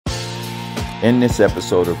In this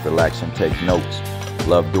episode of Relax and Take Notes,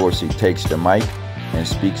 Love Dorsey takes the mic and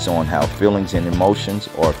speaks on how feelings and emotions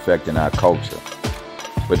are affecting our culture.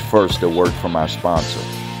 But first, a word from our sponsor.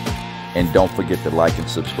 And don't forget to like and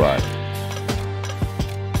subscribe.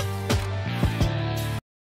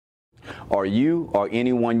 Are you or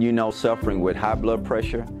anyone you know suffering with high blood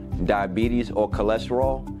pressure, diabetes, or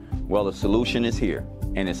cholesterol? Well, the solution is here,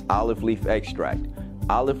 and it's olive leaf extract.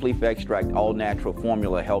 Olive leaf extract all-natural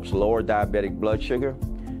formula helps lower diabetic blood sugar,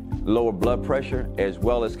 lower blood pressure, as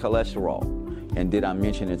well as cholesterol. And did I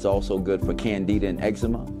mention it's also good for candida and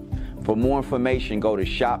eczema? For more information, go to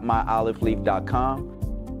shopmyoliveleaf.com.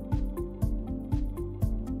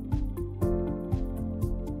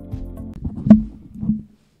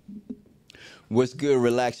 What's good,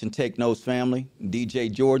 Relax and Take Notes family?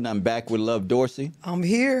 DJ Jordan, I'm back with Love Dorsey. I'm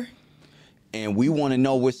here. And we want to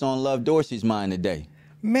know what's on Love Dorsey's mind today.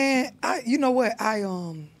 Man, you know what?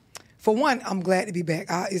 For one, I'm glad to be back.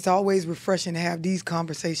 It's always refreshing to have these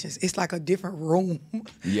conversations. It's like a different room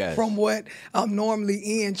from what I'm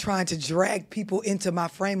normally in, trying to drag people into my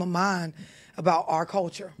frame of mind about our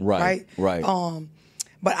culture. Right.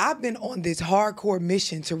 But I've been on this hardcore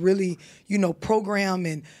mission to really, program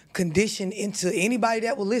and condition into anybody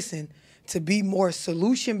that will listen to be more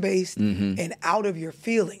solution-based and out of your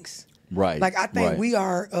feelings. Right. Like, I think we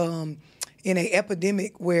are in an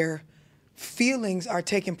epidemic where feelings are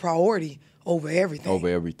taking priority over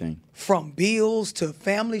everything. From bills to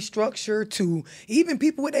family structure to even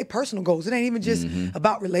people with their personal goals. It ain't even just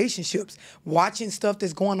about relationships. Watching stuff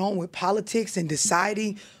that's going on with politics and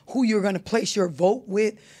deciding who you're going to place your vote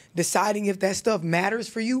with, deciding if that stuff matters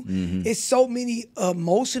for you. It's so many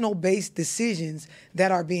emotional-based decisions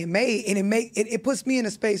that are being made, and it puts me in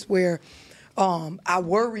a space where I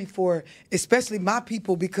worry for especially my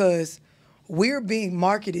people, because we're being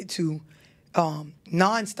marketed to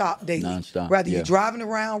nonstop daily. Whether you're driving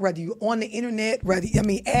around, whether you're on the internet,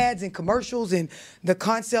 ads and commercials and the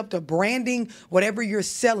concept of branding, whatever you're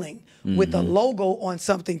selling with a logo on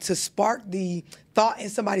something to spark the thought in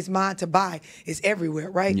somebody's mind to buy is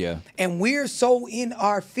everywhere, right? Yeah. And we're so in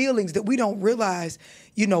our feelings that we don't realize,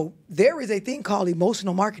 there is a thing called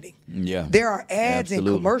emotional marketing. Yeah. There are ads and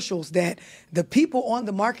commercials that the people on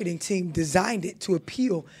the marketing team designed it to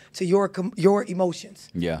appeal to your emotions.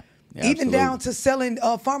 Yeah. Even down to selling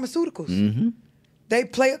pharmaceuticals. They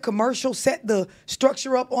play a commercial, set the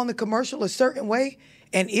structure up on the commercial a certain way,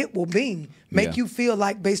 and it will make you feel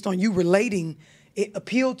like, based on you relating, it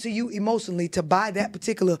appealed to you emotionally to buy that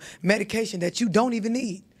particular medication that you don't even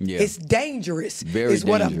need. Yeah. It's dangerous,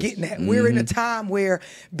 what I'm getting at. We're in a time where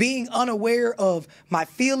being unaware of my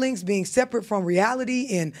feelings, being separate from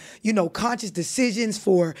reality, and, conscious decisions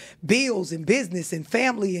for bills and business and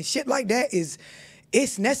family and shit like that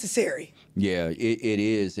it's necessary. Yeah, it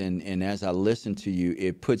is. And as I listen to you,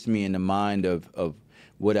 it puts me in the mind of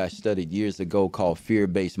what I studied years ago called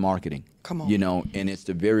fear-based marketing. Come on. And it's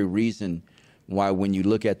the very reason why when you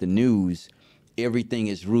look at the news, everything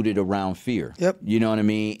is rooted around fear. Yep. You know what I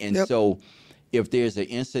mean? And so if there's an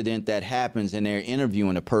incident that happens and they're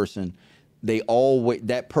interviewing a person,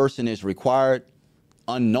 that person is required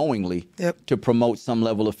unknowingly to promote some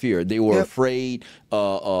level of fear. They were afraid,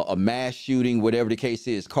 a mass shooting, whatever the case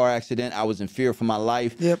is, car accident, I was in fear for my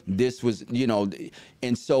life. This was,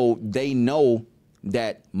 and so they know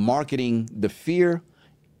that marketing the fear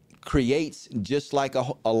creates, just like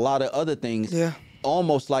a lot of other things,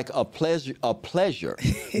 almost like a pleasure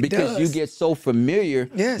because you get so familiar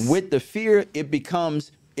with the fear,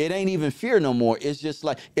 it ain't even fear no more. It's just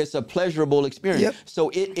like, it's a pleasurable experience.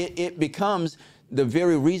 So it becomes the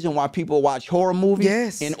very reason why people watch horror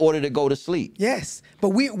movies in order to go to sleep. Yes, but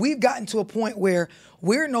we've gotten to a point where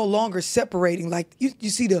we're no longer separating. Like, you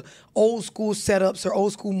see the old school setups or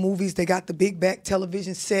old school movies, they got the big back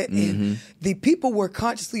television set, and the people were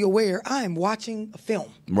consciously aware, I am watching a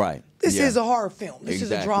film. Right. This is a horror film. This is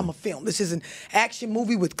a drama film. This is an action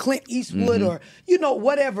movie with Clint Eastwood or,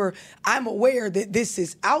 whatever. I'm aware that this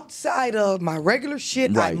is outside of my regular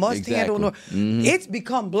shit. I must handle. It's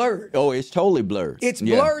become blurred. Oh, it's totally blurred. It's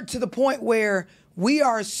blurred to the point where we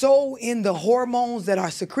are so in the hormones that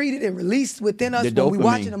are secreted and released within us when we're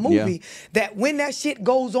watching a movie that when that shit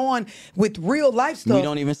goes on with real life stuff, we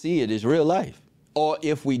don't even see it as real life. Or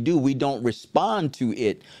if we do, we don't respond to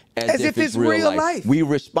it as if it's real life. We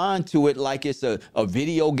respond to it like it's a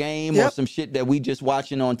video game or some shit that we just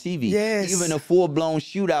watching on TV. Yes. Even a full-blown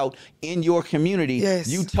shootout in your community,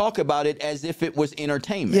 you talk about it as if it was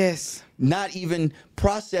entertainment. Yes. not even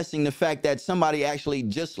processing the fact that somebody actually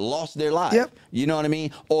just lost their life. Yep. You know what I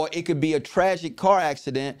mean? Or it could be a tragic car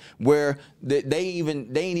accident where they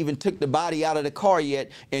ain't even took the body out of the car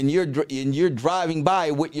yet, and you're driving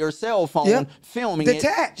by with your cell phone filming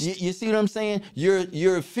detached. it. You see what I'm saying?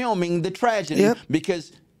 You're filming the tragedy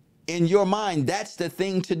because in your mind, that's the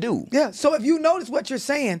thing to do. Yeah. So if you notice what you're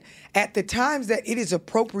saying, at the times that it is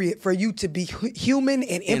appropriate for you to be human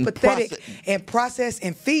and empathetic and process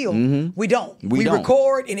and feel, we don't. We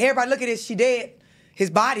record and everybody, look at this, she dead, his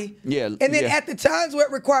body. Yeah. And then at the times where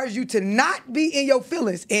it requires you to not be in your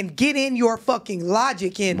feelings and get in your fucking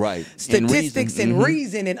logic and statistics and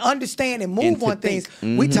reason and understand and move on things,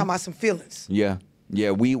 we talking about some feelings. Yeah.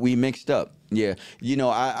 Yeah. We mixed up. Yeah. You know,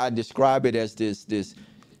 I describe it as this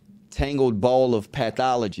tangled ball of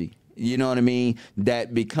pathology, you know what I mean,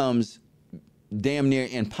 that becomes damn near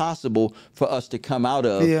impossible for us to come out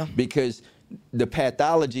of because the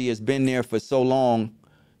pathology has been there for so long.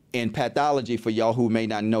 And pathology, for y'all who may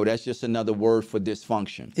not know, that's just another word for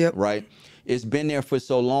dysfunction, right? It's been there for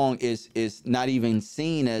so long, it's not even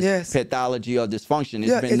seen as pathology or dysfunction.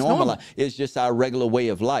 It's been normalized. It's just our regular way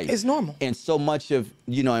of life. It's normal. And so much of,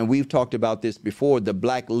 you know, and we've talked about this before, the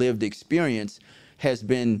Black lived experience has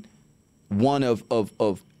been one of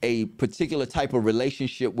a particular type of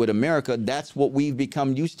relationship with America. That's what we've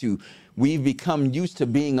become used to. We've become used to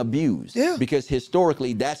being abused because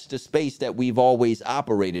historically that's the space that we've always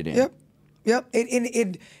operated in.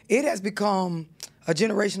 It has become a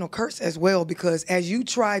generational curse as well, because as you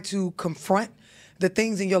try to confront the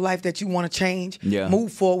things in your life that you want to change,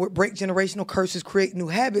 move forward, break generational curses, create new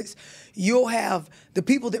habits, you'll have the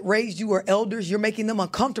people that raised you or elders, you're making them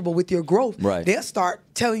uncomfortable with your growth. Right. They'll start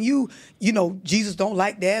telling you, you know, Jesus don't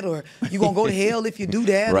like that, or you're going to go to hell if you do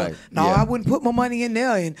that. Right. Or, no, I wouldn't put my money in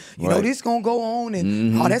there. And, you know, this going to go on.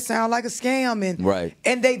 And, oh, that sounds like a scam. And,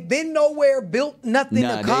 and they've been nowhere, built nothing,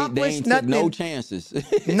 accomplished they ain't nothing. Took no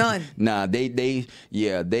chances. None.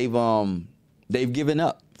 They've given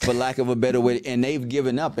up, for lack of a better way, and they've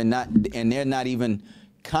given up, and they're not even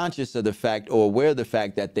conscious of the fact or aware of the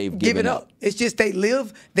fact that they've given up. It's just they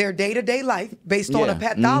live their day-to-day life based on a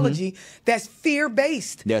pathology that's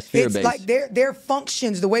fear-based. That's fear-based. It's like their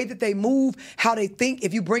functions, the way that they move, how they think.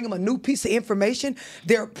 If you bring them a new piece of information,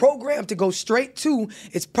 they're programmed to go straight to,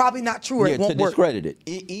 it's probably not true or it won't work. To discredit it.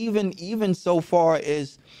 Even so far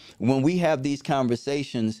as when we have these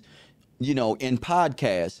conversations, you know, in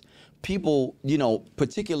podcasts, people, you know,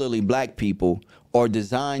 particularly Black people, are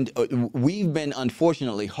designed, we've been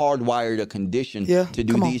unfortunately hardwired or conditioned to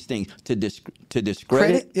do these things, to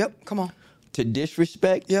discredit, to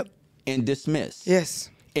disrespect, and dismiss,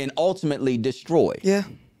 and ultimately destroy.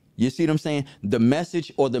 You see what I'm saying? The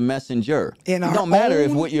message or the messenger. It don't matter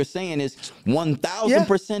if what you're saying is 1,000%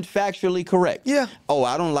 factually correct. Oh,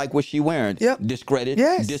 I don't like what she wearing. Discredit,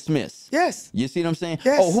 dismiss. You see what I'm saying?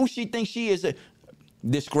 Oh, who she thinks she is?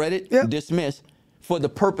 Discredit, dismiss, for the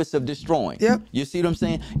purpose of destroying. You see what I'm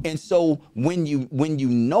saying? And so when you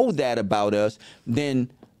know that about us,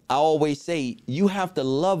 then I always say you have to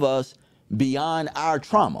love us beyond our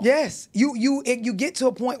trauma. You get to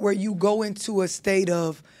a point where you go into a state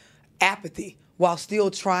of apathy while still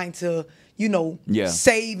trying to, you know,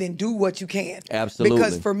 save and do what you can. Absolutely.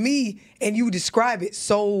 Because for me, and you describe it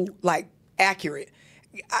so like accurate,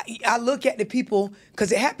 I look at the people,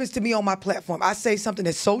 because it happens to me on my platform. I say something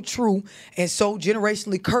that's so true and so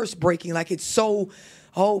generationally curse breaking, like it's so,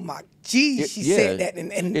 oh my geez, she said that,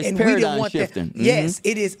 and we didn't want shifting. that. Yes,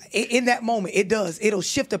 it is. In that moment, it does. It'll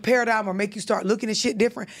shift a paradigm or make you start looking at shit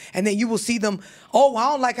different, and then you will see them, oh, I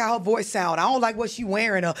don't like how her voice sound. I don't like what she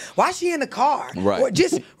wearing. Why she in the car? Or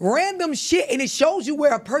just random shit, and it shows you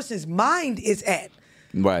where a person's mind is at.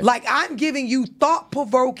 Like I'm giving you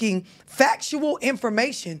thought-provoking, factual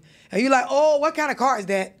information, and you're like, "Oh, what kind of car is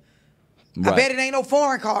that? I bet it ain't no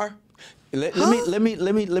foreign car." Let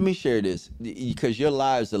me share this, because your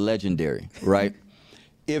lives are legendary, right?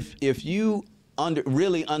 If you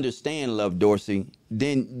really understand Love Dorsey,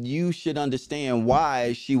 then you should understand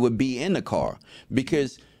why she would be in the car,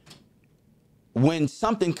 because when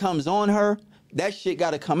something comes on her, that shit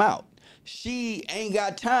got to come out. She ain't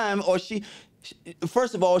got time, or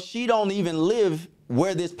first of all, she don't even live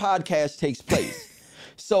where this podcast takes place.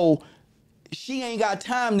 So she ain't got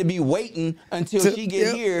time to be waiting until she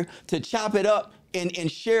get here to chop it up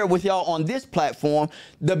and share with y'all on this platform.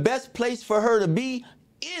 The best place for her to be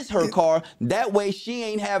is her car. That way she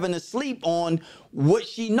ain't having to sleep on what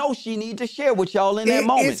she knows she need to share with y'all in that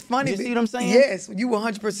moment. It's funny. You see what I'm saying? Yes, you were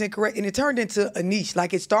 100% correct. And it turned into a niche.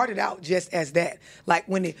 Like, it started out just as that. Like,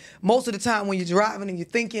 most of the time when you're driving and you're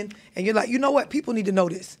thinking and you're like, you know what? People need to know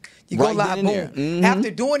this. You go live, boom.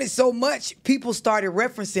 After doing it so much, people started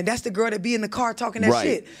referencing, that's the girl that be in the car talking that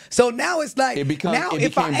shit. So now it's like,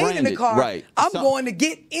 if I ain't in the car, I'm going to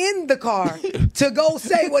get in the car to go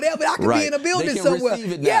say whatever. I could be in a building somewhere.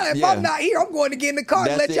 Yeah, if I'm not here, I'm going to get in the car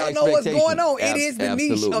to let y'all know what's going on. It is the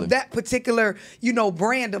niche of that particular,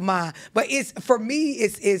 brand of mine. But for me,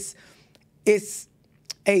 it's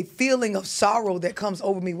a feeling of sorrow that comes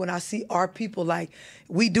over me when I see our people, like,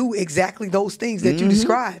 we do exactly those things that you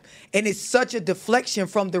describe. And it's such a deflection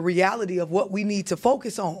from the reality of what we need to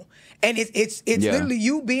focus on. And it's literally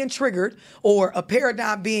you being triggered or a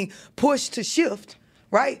paradigm being pushed to shift,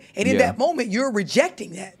 right? And in that moment, you're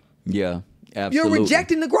rejecting that. Yeah. Absolutely. You're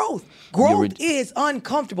rejecting the growth. Growth is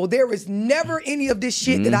uncomfortable. There is never any of this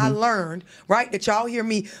shit that I learned, right, that y'all hear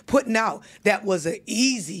me putting out that was an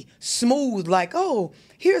easy, smooth, like, oh,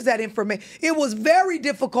 here's that information. It was very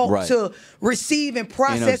difficult to receive and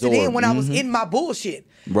process it in when I was in my bullshit.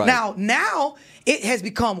 Now it has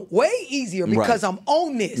become way easier because I'm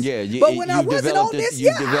on this. But when I wasn't on this,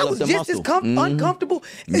 I was just as uncomfortable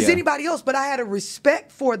as anybody else. But I had a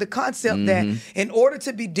respect for the concept that in order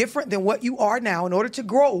to be different than what you are now, in order to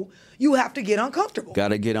grow, you have to get uncomfortable. Got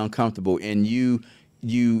to get uncomfortable. And you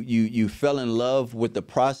fell in love with the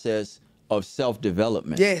process of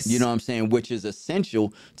self-development. Yes. You know what I'm saying? Which is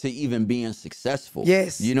essential to even being successful.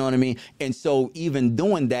 Yes. You know what I mean? And so even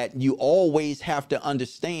doing that, you always have to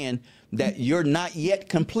understand that you're not yet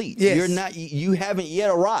complete. Yes. You haven't yet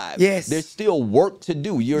arrived. Yes. There's still work to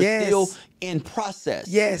do. You're still in process.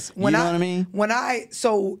 Yes. You know what I mean? I'm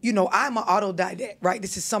an autodidact, right?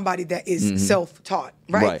 This is somebody that is self-taught,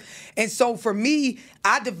 right? And so for me,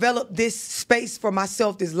 I developed this space for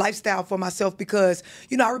myself, this lifestyle for myself because,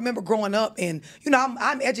 I remember growing up and,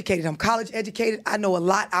 I'm educated. I'm college educated. I know a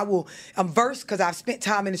lot. I'm versed because I've spent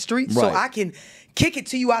time in the streets, so I can kick it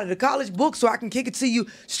to you out of the college book, so I can kick it to you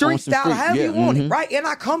street style, however you want it, right? And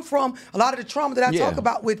I come from a lot of the trauma that I talk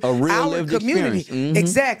about with our community.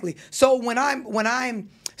 Exactly. So when I'm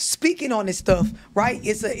speaking on this stuff, right,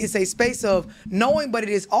 it's a space of knowing, but it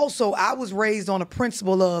is also, I was raised on a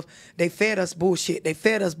principle of they fed us bullshit. They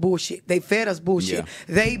fed us bullshit. They fed us bullshit.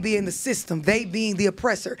 They being the system. They being the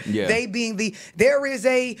oppressor. They being there is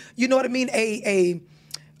a, you know what I mean, a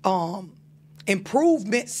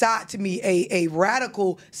improvement side to me, a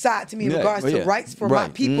radical side to me in regards to rights for my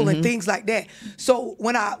people and things like that. So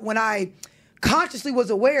when I consciously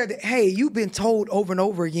was aware that, hey, you've been told over and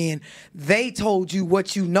over again, they told you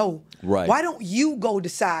what you know. Right. Why don't you go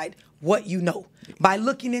decide what you know? By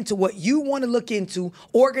looking into what you want to look into,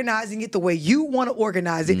 organizing it the way you want to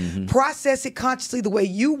organize it, process it consciously the way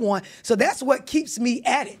you want. So that's what keeps me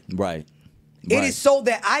at it. Right. It is so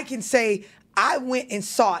that I can say, I went and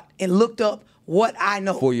sought and looked up what I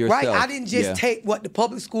know, for yourself. Right? I didn't just take what the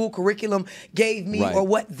public school curriculum gave me or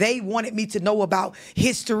what they wanted me to know about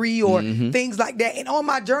history or things like that. And on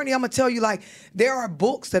my journey, I'm going to tell you, like, there are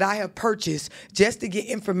books that I have purchased just to get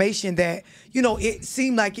information that, it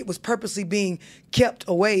seemed like it was purposely being kept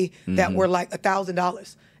away that were like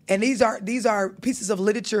 $1,000. And these are pieces of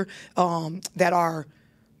literature that are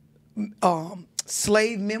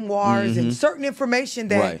slave memoirs and certain information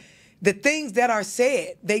that the things that are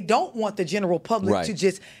said, they don't want the general public to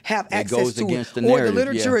just have access to it. Or the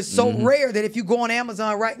literature is so rare that if you go on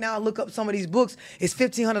Amazon right now and look up some of these books, it's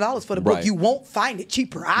 $1,500 for the book. You won't find it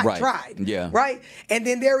cheaper. I tried. Right? And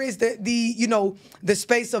then there is the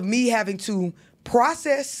space of me having to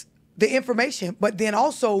process the information, but then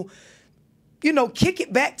also kick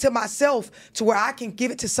it back to myself to where I can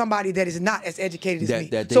give it to somebody that is not as educated as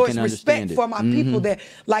me. So it's respect for my people that,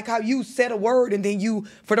 like how you said a word and then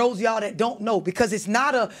for those of y'all that don't know, because it's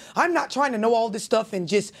not I'm not trying to know all this stuff and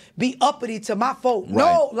just be uppity to my folk.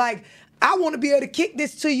 No, like, I want to be able to kick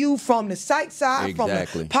this to you from the psych side, from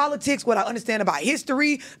the politics, what I understand about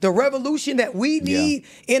history, the revolution that we need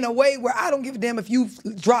in a way where I don't give a damn if you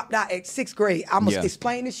dropped out at 6th grade. I'm going to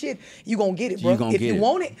explain this shit. You're going to get it, bro. If you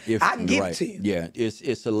want it, I can give it to you. Yeah,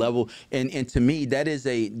 it's a level. And to me, that is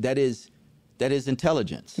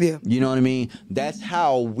intelligence. Yeah. You know what I mean? That's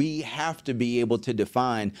how we have to be able to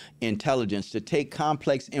define intelligence, to take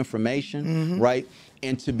complex information, right,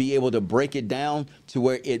 and to be able to break it down to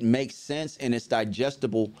where it makes sense and it's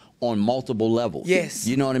digestible on multiple levels. Yes.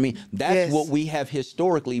 You know what I mean? That's what we have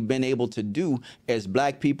historically been able to do as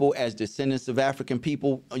black people, as descendants of African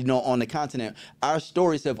people, you know, on the continent. Our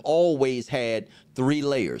stories have always had 3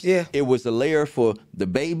 layers. Yeah. It was a layer for the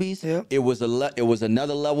babies. Yep. It was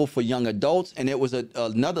another level for young adults, and it was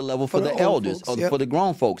another level for the elders, or for the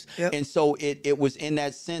grown folks. Yep. And so it was in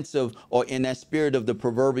that sense of, or in that spirit of the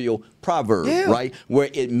proverbial proverb, right?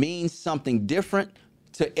 Where it means something different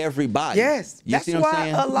to everybody. Yes. You That's see what I'm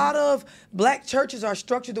why saying? a lot of black churches are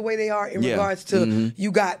structured the way they are in regards to,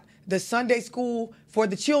 you got the Sunday school for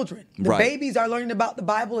the children. The babies are learning about the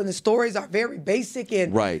Bible, and the stories are very basic,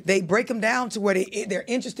 and they break them down to where they're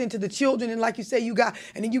interesting to the children. And like you say,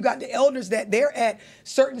 and then you got the elders that they're at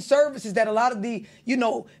certain services that a lot of the, you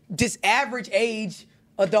know, just average age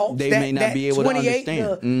adults they may not be able to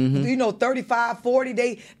understand. You know, 35,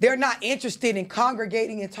 40, they're not interested in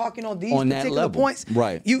congregating and talking on these particular points.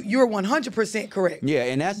 Right. You're 100% correct. Yeah,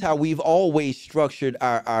 and that's how we've always structured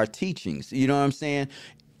our teachings. You know what I'm saying?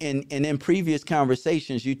 And in previous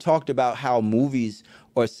conversations, you talked about how movies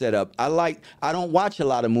are set up. I don't watch a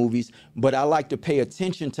lot of movies, but I like to pay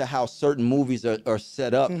attention to how certain movies are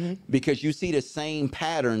set up, because you see the same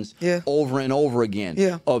patterns over and over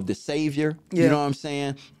again of the savior, you know what I'm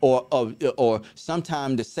saying? Or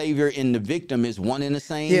sometimes the savior and the victim is one and the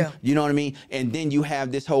same, you know what I mean? And then you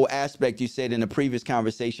have this whole aspect you said in the previous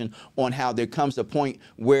conversation on how there comes a point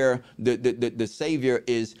where the savior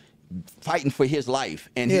is fighting for his life,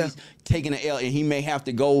 and he's taking an L, and he may have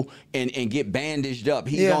to go and get bandaged up.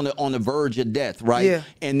 He's on the verge of death, right?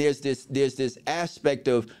 And there's this aspect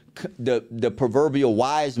of the proverbial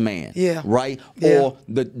wise man, right? Or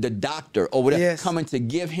the doctor or whatever, coming to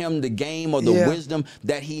give him the game or the wisdom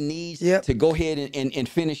that he needs to go ahead and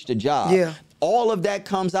finish the job. All of that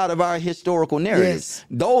comes out of our historical narratives.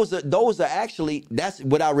 Those are actually, that's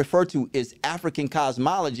what I refer to as African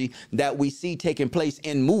cosmology that we see taking place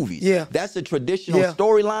in movies. That's a traditional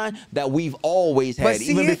storyline that we've always had,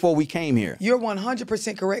 even before we came here. You're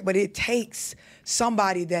 100% correct, but it takes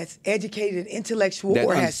somebody that's educated and intellectual,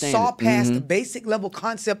 or has saw past the basic level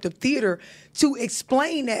concept of theater to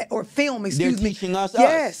explain that, or film, excuse me. They're teaching us.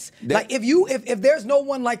 Like if there's no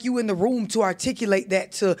one like you in the room to articulate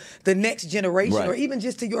that to the next generation, or even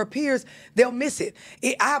just to your peers, they'll miss it.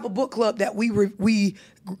 I have a book club that we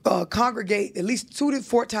congregate at least 2 to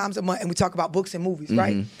 4 times a month, and we talk about books and movies,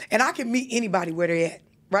 right? And I can meet anybody where they're at.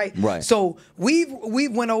 Right. So we've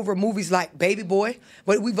went over movies like Baby Boy,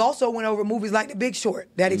 but we've also went over movies like The Big Short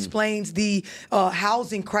that explains the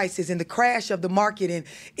housing crisis and the crash of the market.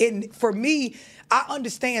 And for me, I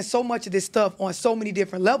understand so much of this stuff on so many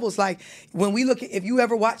different levels. Like when we look at, if you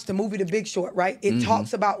ever watched the movie The Big Short, right? It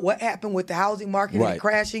talks about what happened with the housing market and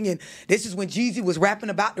crashing. And this is when Jeezy was rapping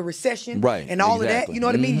about the recession and all of that. You know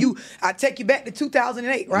what I mean? I take you back to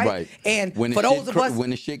 2008, right? And when for those of us,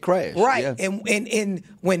 when the shit crashed. Right. And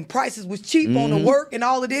when prices was cheap on the work and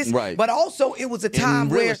all of this. But also it was a time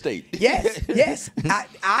real where estate. Yes.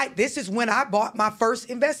 This is when I bought my first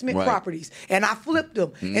investment properties, and I flipped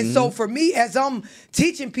them. And so for me, as I'm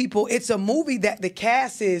teaching people, it's a movie that the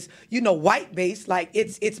cast is, you know, white based. Like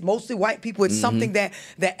it's mostly white people. It's something that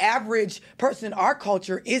the average person in our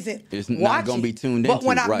culture isn't watching. Not gonna be tuned but into.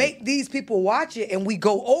 When I make these people watch it and we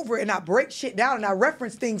go over it and I break shit down and I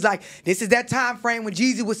reference things like, this is that time frame when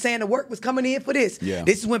Jeezy was saying the work was coming in for this.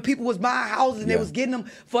 This is when people was buying houses and they was getting them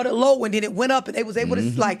for the low, and then it went up and they was able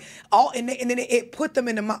to like and then it put them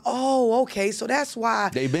in the mind. Oh, okay, so that's why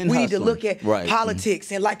we need to look at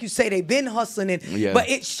politics. And like you say, they've been hustling, but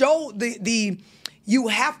it showed the you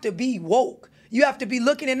have to be woke. You have to be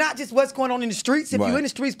looking at not just what's going on in the streets, if you're in the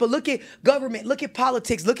streets, but look at government, look at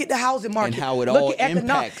politics, look at the housing market. And how it look all at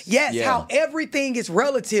impacts. How everything is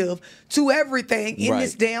relative to everything in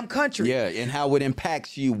this damn country. And how it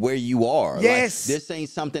impacts you where you are. Like, this ain't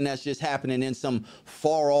something that's just happening in some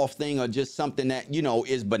far off thing or just something that, you know,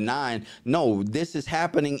 is benign. No, this is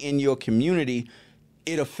happening in your community.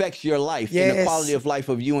 It affects your life and the quality of life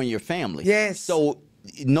of you and your family. So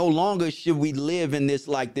no longer should we live in this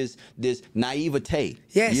this naivete.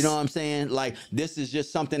 You know what I'm saying? Like, this is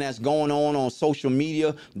just something that's going on social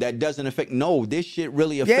media that doesn't affect. No, this shit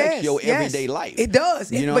really affects your everyday life. It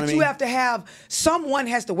does. You know but what I you mean? have to have, someone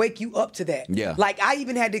has to wake you up to that. Like, I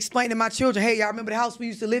even had to explain to my children, hey, y'all remember the house we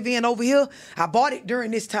used to live in over here? I bought it during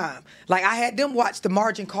this time. Like, I had them watch The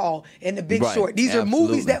Margin Call and The Big Short. These are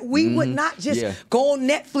movies that we would not just go on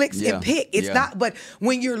Netflix and pick. It's not, but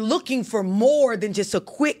when you're looking for more than just just a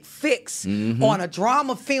quick fix on a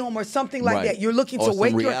drama film or something like that. You're looking to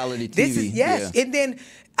wake reality TV. This is and then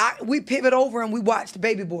we pivot over and we watch the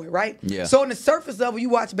Baby Boy, right? Yeah. So on the surface level, you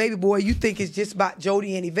watch Baby Boy, you think it's just about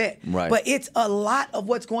Jody and Yvette, right? But it's a lot of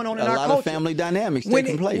what's going on in our culture. A lot of family dynamics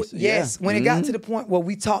taking place. Yes, when it got to the point where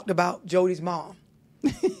we talked about Jody's mom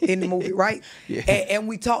in the movie, right? And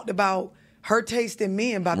we talked about her taste in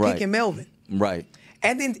men by picking Melvin, right?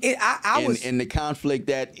 And then and the conflict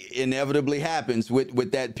that inevitably happens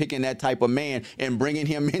with that picking that type of man and bringing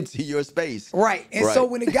him into your space. Right. And so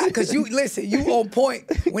when it got, because you on point.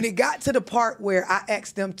 When it got to the part where I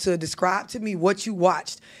asked them to describe to me what you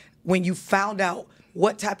watched when you found out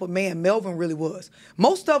what type of man Melvin really was,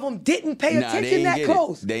 most of them didn't pay attention that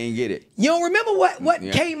close. They didn't get it. You don't remember what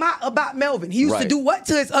came out about Melvin. He used to do what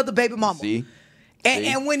to his other baby mama? See?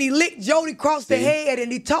 And when he licked Jody across the head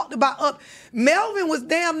and he talked about Melvin was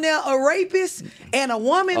damn near a rapist and a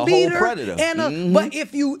woman beater. Whole predator. And but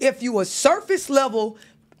if you a surface level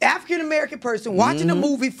African American person watching a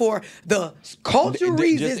movie for the cultural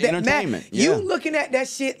reasons that matter, you looking at that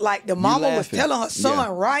shit like the mama was telling her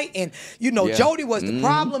son right, and Jody was the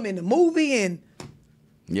problem in the movie, and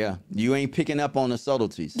you ain't picking up on the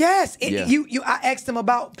subtleties. Yes, I asked him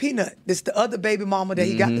about Peanut. This the other baby mama that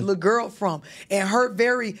he got the little girl from, and her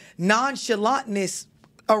very nonchalantness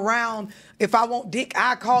around. If I want dick,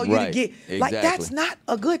 I call you to get. Exactly. Like that's not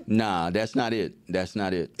a good. Nah, that's not it. That's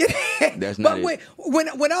not it. That's not it. But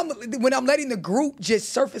when I'm letting the group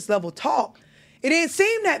just surface level talk, it didn't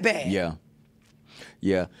seem that bad.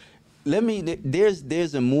 Yeah.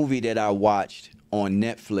 There's a movie that I watched on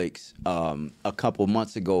Netflix a couple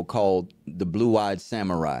months ago called The Blue-Eyed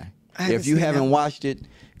Samurai. If you haven't watched it,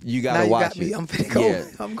 you gotta watch it. I'm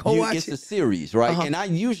gonna watch it. It's a series, right? And I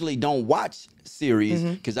usually don't watch series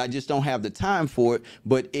because I just don't have the time for it,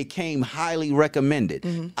 but it came highly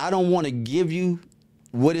recommended. I don't want to give you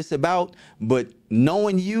what it's about, but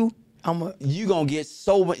knowing you, you're gonna get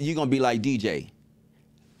so much. You're gonna be like DJ.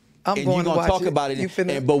 And you're gonna talk about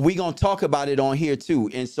it, but we're gonna talk about it on here too.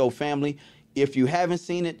 And so, family, if you haven't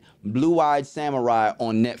seen it, Blue-Eyed Samurai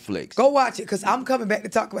on Netflix. Go watch it, because I'm coming back to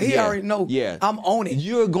talk about it. He already know I'm on it.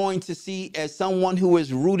 You're going to see, as someone who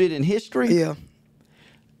is rooted in history,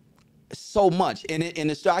 so much. And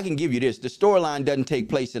I can give you this. The storyline doesn't take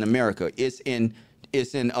place in America. It's in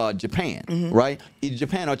Japan, right? Either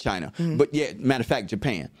Japan or China. But matter of fact,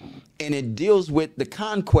 Japan. And it deals with the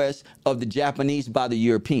conquest of the Japanese by the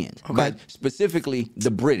Europeans, right? Specifically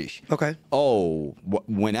the British. Okay. Oh,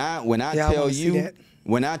 when I tell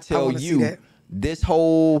you this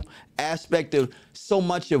whole aspect of so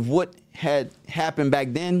much of what had happened back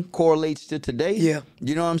then correlates to today. Yeah.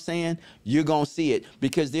 You know what I'm saying? You're gonna see it,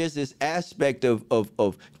 because there's this aspect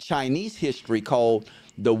of Chinese history called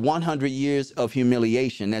the 100 Years of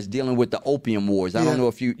Humiliation that's dealing with the Opium Wars. I don't know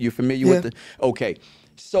if you're familiar with the. Okay.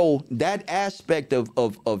 So that aspect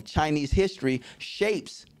of Chinese history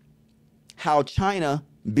shapes how China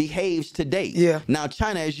behaves today. Yeah. Now,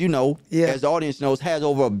 China, as you know, as the audience knows, has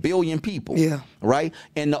over 1 billion people. Yeah. Right?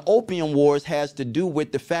 And the Opium Wars has to do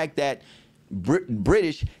with the fact that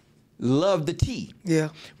British loved the tea. Yeah.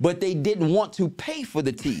 But they didn't want to pay for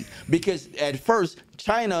the tea, because at first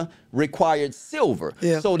China required silver.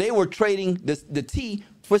 Yeah. So they were trading the tea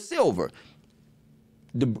for silver.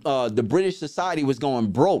 The British society was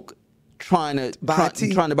going broke trying to buy.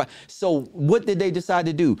 So what did they decide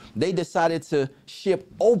to do? They decided to ship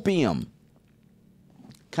opium.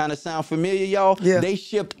 Kind of sound familiar, y'all? Yeah. They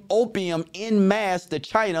shipped opium en masse to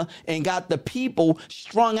China and got the people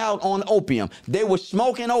strung out on opium. They were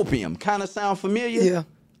smoking opium. Kind of sound familiar? Yeah.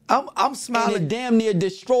 I'm smiling. And it damn near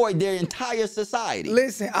destroyed their entire society.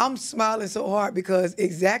 Listen, I'm smiling so hard because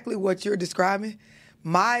exactly what you're describing.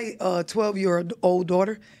 My 12-year-old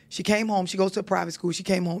daughter, she came home. She goes to a private school. She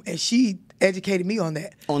came home and she educated me on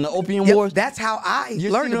that. On the Opium Wars? That's how I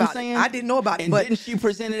learned about it. I didn't know about it. And didn't she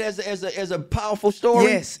present it as a powerful story?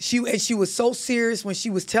 Yes. She was so serious when she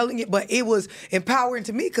was telling it, but it was empowering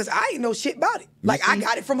to me because I didn't know shit about it. Like, I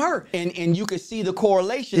got it from her. And you could see the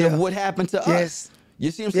correlation of what happened to us. You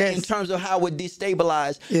see what I'm saying? In terms of how it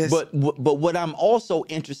destabilized. Yes. But what I'm also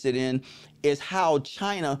interested in is how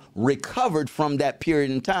China recovered from that period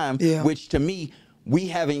in time, which to me, we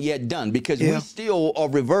haven't yet done, because we still are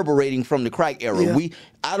reverberating from the crack era.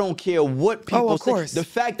 I don't care what people say. Course. The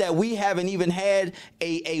fact that we haven't even had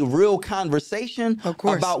a real conversation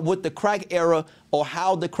about what the crack era or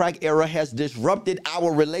how the crack era has disrupted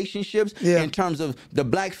our relationships in terms of the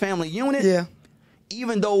black family unit.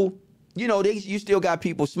 Even though, you still got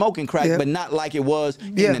people smoking crack, but not like it was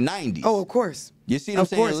in the 90s. Oh, of course. You see what I'm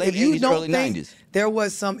saying? Late 80s, early 90s. There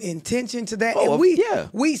was some intention to that. Oh, and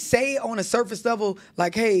we say on a surface level,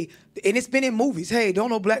 like, hey, and it's been in movies, hey, don't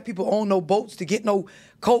no black people own no boats to get no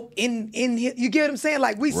coke in here. You get what I'm saying?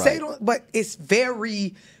 Like, we say, but it's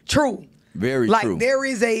very true. Very like, true. There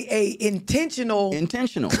is a intentional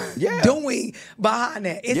doing behind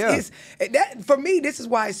that. It's that for me, this is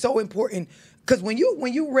why it's so important. Because when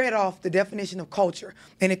you read off the definition of culture,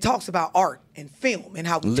 and it talks about art and film and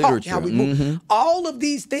how we talk and how we move, all of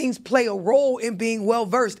these things play a role in being well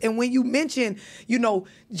versed. And when you mention,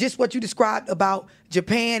 just what you described about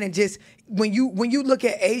Japan, and just when you look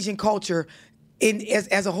at Asian culture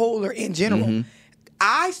as a whole or in general,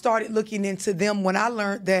 I started looking into them when I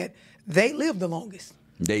learned that they live the longest.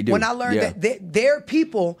 They do. When I learned that their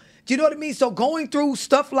people, do you know what I mean? So going through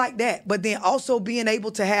stuff like that, but then also being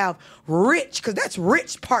able to have rich, because that's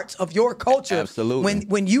rich parts of your culture. Absolutely.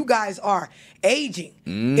 When you guys are aging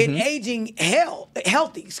and aging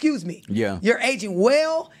healthy, excuse me. Yeah. You're aging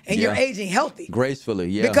well and you're aging healthy. Gracefully,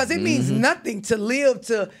 yeah. Because it means nothing to live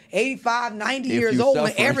to 85, 90 years old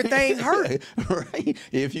when everything hurts. Right.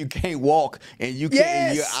 If you can't walk and you can't,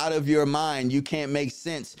 and you're out of your mind, you can't make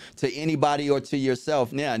sense to anybody or to yourself.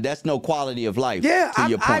 Yeah, that's no quality of life. Yeah, to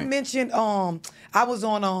your point. I mentioned I was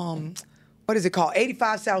on what is it called?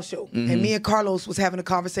 85 South Show. And me and Carlos was having a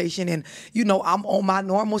conversation, and I'm on my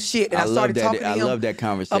normal shit. And I started talking to him I love that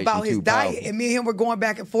conversation about his diet. And me and him were going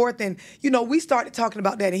back and forth, and we started talking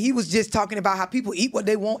about that, and he was just talking about how people eat what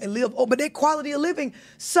they want and live, but their quality of living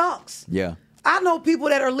sucks. Yeah. I know people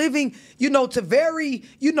that are living, to very,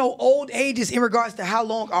 old ages in regards to how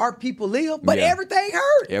long our people live, but everything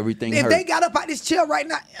hurt. Everything hurt. hurt. If they got up out this chair right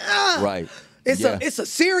now, right. It's a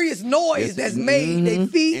serious noise that's made. They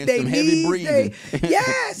feet, and they some knees, heavy breathing.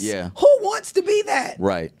 Yes. Yeah. Who wants to be that?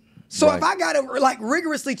 Right. So if I gotta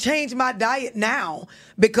rigorously change my diet now,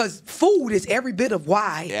 because food is every bit of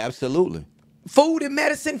why. Absolutely. Food and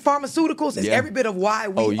medicine, pharmaceuticals is every bit of why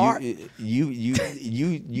we are.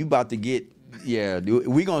 You about to get. Yeah,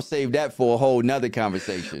 we're gonna save that for a whole nother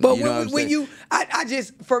conversation. But I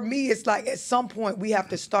just, for me, it's like at some point we have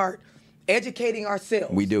to start educating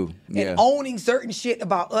ourselves. We do, and owning certain shit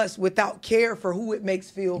about us without care for who it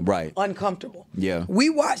makes feel uncomfortable. Yeah, we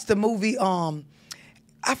watched the movie.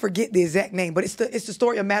 I forget the exact name, but it's the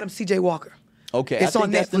story of Madam C.J. Walker. Okay, it's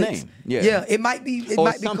on Netflix. That's the name. Yeah, it might be. It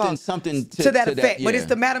might be called something to that effect. But it's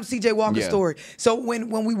the Madam C.J. Walker story. So when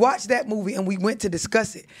we watched that movie and we went to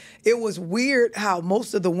discuss it, it was weird how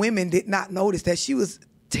most of the women did not notice that she was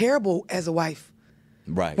terrible as a wife.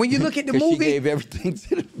 Right. When you look at the movie, she gave everything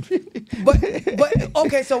to the but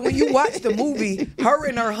okay. So when you watch the movie, her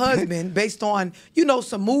and her husband, based on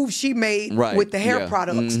some moves she made with the hair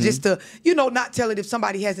products, just to not tell it if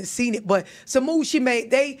somebody hasn't seen it, but some moves she made.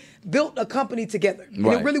 They built a company together, and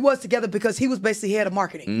it really was together because he was basically head of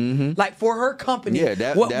marketing, like for her company.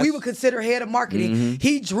 What we would consider head of marketing.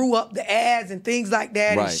 He drew up the ads and things like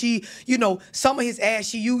that, and she, some of his ads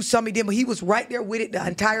she used, some he did, but he was right there with it. The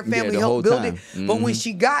entire family helped build it. But when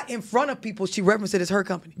she got in front of people, she referenced it as her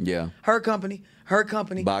company. Yeah. Her company, her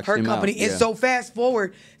company, Boxed her him company. out. And so fast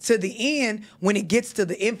forward to the end, when it gets to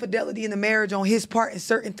the infidelity in the marriage on his part and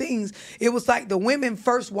certain things, it was like the women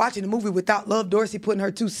first watching the movie without Love Dorsey putting her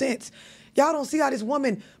 2 cents. Y'all don't see how this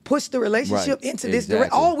woman pushed the relationship into this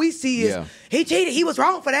direction. All we see is he cheated. He was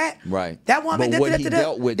wrong for that. Right. That woman. But what he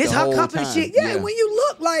dealt with this the her whole company time. shit. Yeah. When you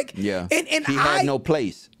look like. Yeah. And he had no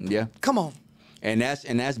place. Yeah. Come on. And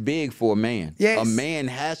that's big for a man. Yes. A man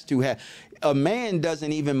has to have. A man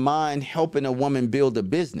doesn't even mind helping a woman build a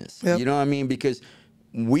business. Yep. You know what I mean? Because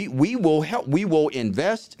we will help. We will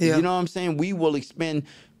invest. Yeah. You know what I'm saying? We will expend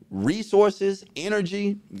resources,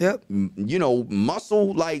 energy. Yep.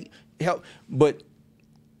 Muscle, help. But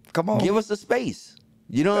come on, give us a space.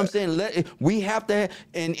 You know what I'm saying? We have to,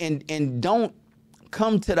 and don't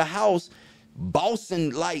come to the house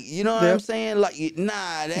bossing you know what I'm saying?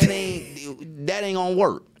 Nah, that ain't gonna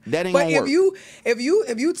work. That ain't gonna work. But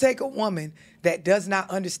if you take a woman that does not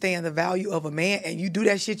understand the value of a man and you do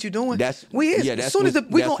that shit you're doing, as soon as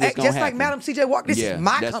we gonna act just like Madam C.J. Walker. This is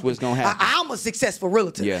my company. That's what's gonna happen. I'm a successful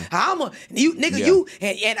realtor. Yeah.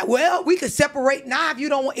 We could separate now if you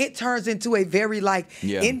don't want. It turns into a very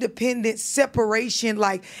independent separation.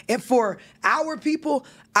 And for our people,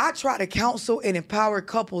 I try to counsel and empower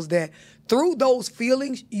couples that through those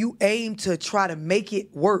feelings, you aim to try to make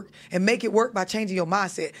it work, and make it work by changing your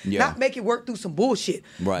mindset. Not make it work through some bullshit.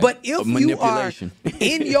 Right. But if you are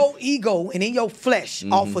in your ego and in your flesh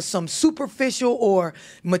off of some superficial or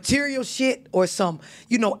material shit or some,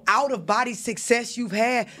 out of body success you've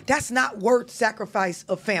had, that's not worth sacrifice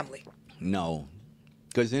of family. No.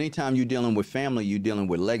 Because anytime you're dealing with family, you're dealing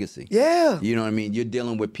with legacy. Yeah. You know what I mean? You're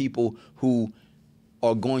dealing with people who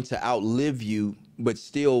are going to outlive you, but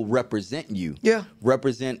still represent you. Yeah.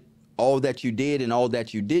 Represent all that you did and all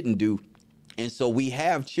that you didn't do. And so we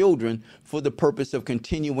have children for the purpose of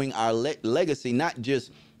continuing our legacy, not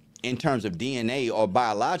just in terms of DNA or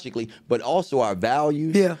biologically, but also our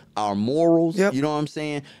values, our morals. Yep. You know what I'm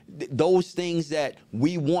saying? Those things that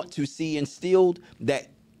we want to see instilled that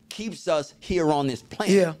keeps us here on this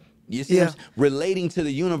planet. Yeah. You see, relating to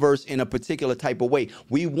the universe in a particular type of way.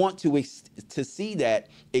 We want to see that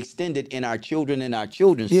extended in our children and our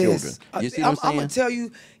children's children. You see what I'm saying? I'm gonna tell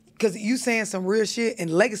you, because you saying some real shit, and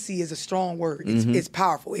legacy is a strong word. It's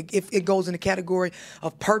powerful. It goes in the category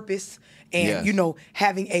of purpose and you know,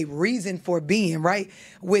 having a reason for being, right?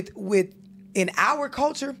 With in our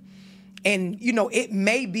culture. And, you know, it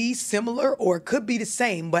may be similar or it could be the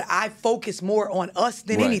same, but I focus more on us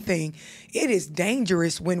than anything. It is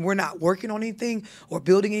dangerous when we're not working on anything or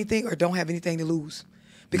building anything or don't have anything to lose.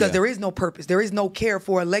 Because there is no purpose. There is no care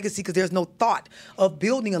for a legacy because there's no thought of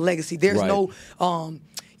building a legacy. There's no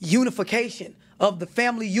unification of the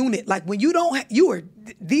family unit. Like when you don't,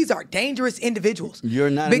 these are dangerous individuals. You're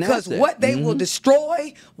not because what they will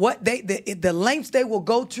destroy, what the lengths they will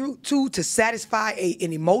go to satisfy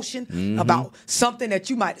an emotion about something that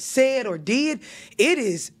you might have said or did, it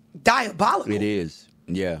is diabolical. It is.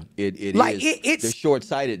 Yeah, it like is. It's the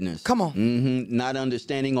short-sightedness. Come on. Not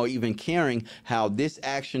understanding or even caring how this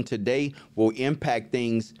action today will impact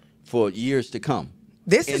things for years to come.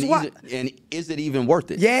 This is why, and is it even worth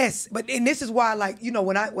it? Yes, and this is why, like, you know,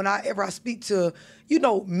 whenever I speak to, you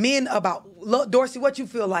know, men about, look, Dorsey, what you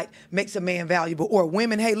feel like makes a man valuable, or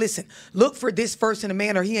women, hey, listen, look for this first in a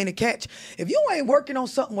man, or he ain't a catch. If you ain't working on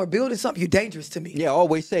something or building something, you're dangerous to me. Yeah, I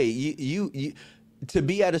always say you to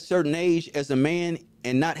be at a certain age as a man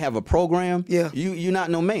and not have a program, you're not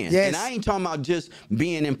no man. Yes. And I ain't talking about just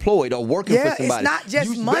being employed or working for somebody. It's not just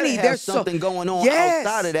you money. Have There's something going on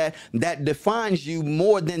outside of that defines you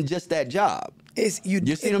more than just that job. You see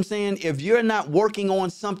what I'm saying? If you're not working on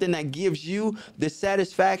something that gives you the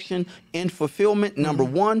satisfaction and fulfillment, number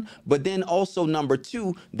one, but then also number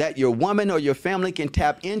two, that your woman or your family can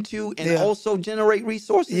tap into and also generate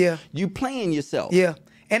resources, you playing yourself. Yeah.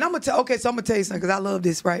 And I'm gonna tell you something because I love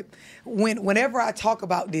this, right? Whenever I talk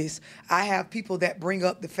about this, I have people that bring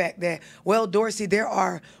up the fact that, well, Dorsey, there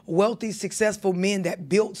are wealthy, successful men that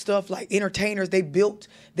built stuff like entertainers. They built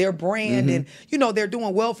their brand and, you know, they're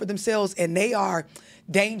doing well for themselves and they are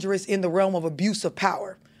dangerous in the realm of abuse of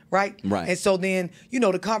power, right? Right. And so then, you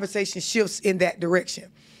know, the conversation shifts in that direction.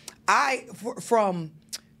 From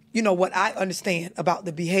you know, what I understand about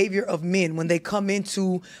the behavior of men when they come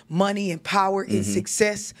into money and power and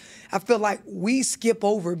success, I feel like we skip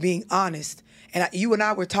over being honest. And you and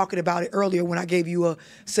I were talking about it earlier when I gave you a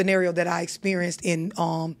scenario that I experienced in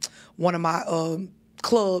one of my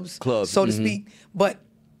clubs, so to speak. But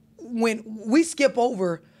when we skip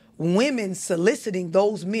over women soliciting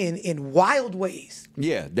those men in wild ways.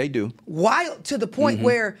 Yeah, they do. Wild to the point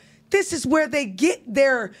where this is where they get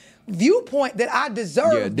their viewpoint that I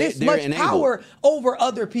deserve this much power over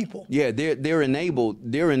other people. Yeah, they're enabled.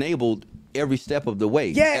 They're enabled every step of the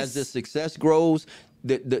way. Yes. As the success grows,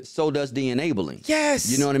 so does the enabling. Yes.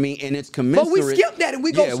 You know what I mean? And it's commensurate. But we skip that and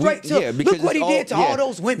we go straight to look what he did to all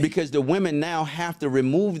those women. Because the women now have to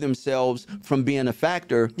remove themselves from being a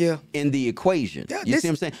factor in the equation. Yeah, you see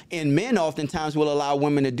what I'm saying? And men oftentimes will allow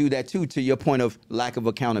women to do that too, to your point of lack of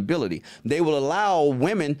accountability. They will allow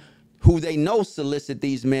women who they know solicit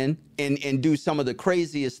these men and do some of the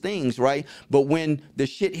craziest things, right? But when the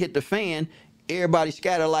shit hit the fan, everybody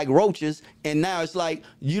scattered like roaches, and now it's like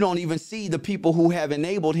you don't even see the people who have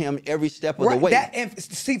enabled him every step of the way. And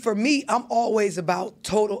see, for me, I'm always about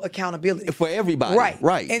total accountability. For everybody.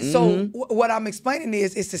 Right. And so what I'm explaining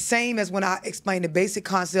is it's the same as when I explain the basic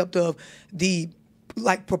concept of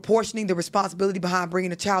proportioning the responsibility behind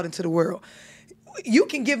bringing a child into the world. You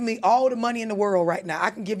can give me all the money in the world right now. I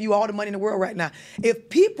can give you all the money in the world right now. If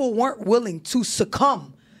people weren't willing to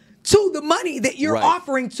succumb to the money that you're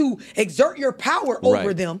offering to exert your power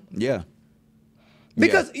over them. Yeah.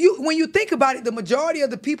 Because when you think about it, the majority of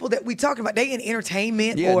the people that we talking about, they in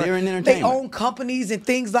entertainment or they're in entertainment. They own companies and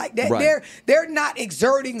things like that. Right. They're not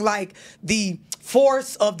exerting like the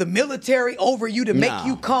force of the military over you to make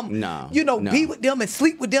you come, be with them and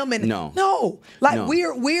sleep with them and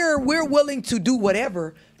we're willing to do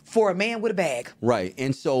whatever for a man with a bag. Right.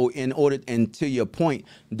 And so and to your point,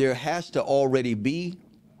 there has to already be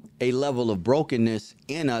a level of brokenness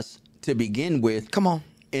in us to begin with. Come on.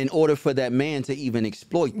 in order for that man to even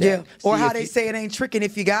exploit that. Yeah. Or how they say it ain't tricking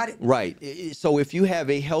if you got it. Right. So if you have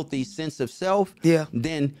a healthy sense of self,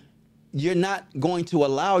 then you're not going to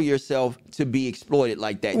allow yourself to be exploited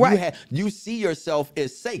like that. Right. You see yourself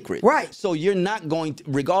as sacred. Right. So you're not going to,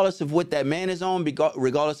 regardless of what that man is on,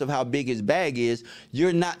 regardless of how big his bag is,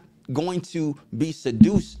 you're not going to be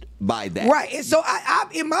seduced by that. Right. And so I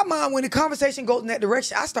in my mind, when the conversation goes in that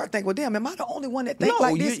direction, I start thinking, well, damn, am I the only one that thinks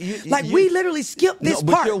like this? We literally skipped this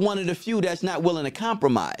part. But you're one of the few that's not willing to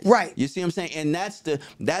compromise. Right. You see what I'm saying? And that's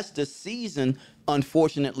the season,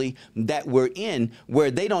 unfortunately, that we're in,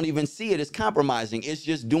 where they don't even see it as compromising. It's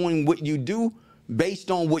just doing what you do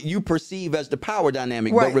based on what you perceive as the power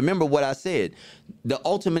dynamic. Right. But remember what I said. The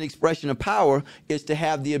ultimate expression of power is to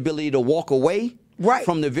have the ability to walk away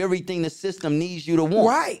from the very thing the system needs you to want.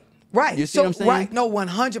 Right. Right. You see what I'm saying? Right. No,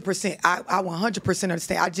 100%. I 100%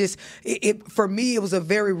 understand. For me, it was a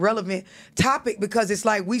very relevant topic because it's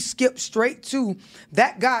like we skipped straight to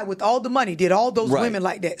that guy with all the money, did all those women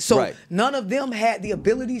like that. So none of them had the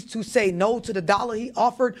abilities to say no to the dollar he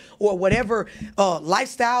offered or whatever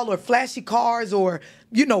lifestyle or flashy cars or,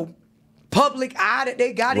 public eye that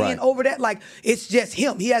they got in over that. Like, it's just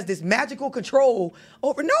him. He has this magical control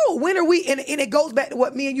over. No, when are we? And it goes back to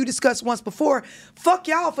what me and you discussed once before. Fuck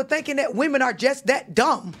y'all for thinking that women are just that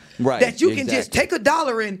dumb. Right. That you can just take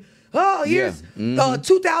 $1 and, here's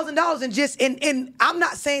 $2,000 and just, and I'm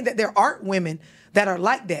not saying that there aren't women that are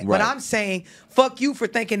like that. But I'm saying, fuck you for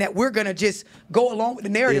thinking that we're going to just go along with the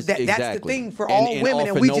narrative that's the thing for all women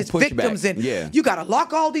and we just victims and you got to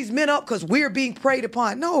lock all these men up because we're being preyed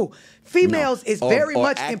upon. No, females is very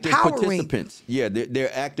much empowering. Participants. Yeah,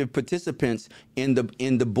 they're active participants in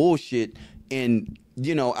the bullshit. And,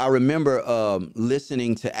 I remember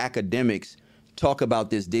listening to academics talk about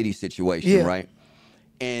this Diddy situation, right?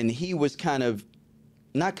 And he was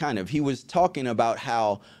he was talking about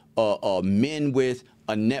how men with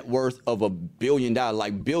a net worth of $1 billion,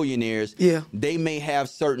 like billionaires, they may have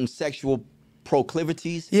certain sexual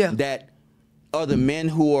proclivities that other men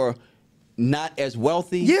who are not as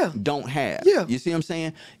wealthy don't have. You see what I'm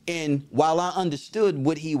saying? And while I understood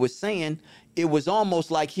what he was saying, it was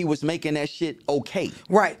almost like he was making that shit okay.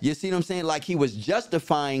 Right. You see what I'm saying? Like he was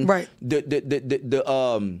justifying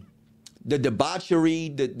the debauchery,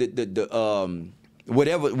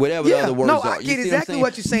 whatever the other words are. I get exactly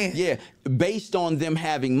what you're saying. Yeah, based on them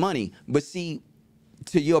having money. But see,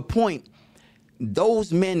 to your point,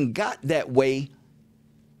 those men got that way,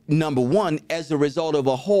 number one, as a result of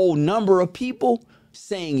a whole number of people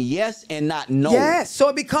saying yes and not no. Yes, so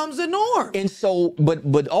it becomes a norm. And so,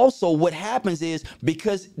 but also what happens is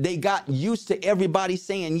because they got used to everybody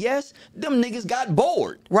saying yes, them niggas got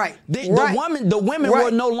bored. Right. The women were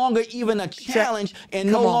no longer even a challenge and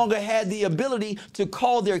no longer had the ability to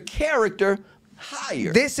call their character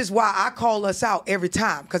higher. This is why I call us out every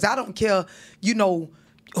time, because I don't care,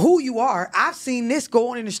 who you are. I've seen this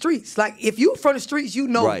go on in the streets. Like, if you from the streets, you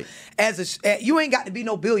ain't got to be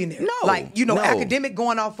no billionaire. No, academic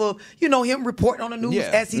going off of, him reporting on the news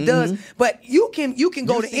as he does. But you can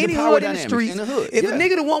go to any hood in the streets. If a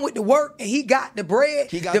nigga the one with the work and he got the bread,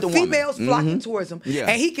 the females flocking towards him. Yeah.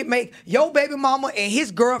 And he can make your baby mama and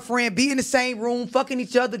his girlfriend be in the same room, fucking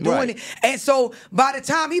each other, doing it. And so by the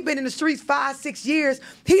time he been in the streets 5-6 years,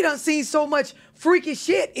 he done seen so much freaky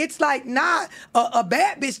shit. It's like, a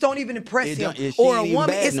bad bitch don't even impress him, or a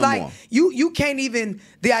woman. It's like you can't even.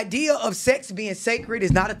 The idea of sex being sacred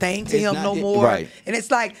is not a thing to him no more. Right. And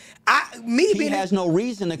it's like he has no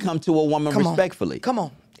reason to come to a woman respectfully. Come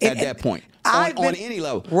on, at that point, on any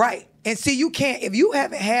level. Right. And see, you can't, if you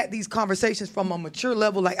haven't had these conversations from a mature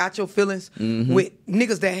level, like out your feelings, with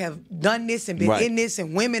niggas that have done this and been in this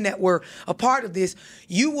and women that were a part of this,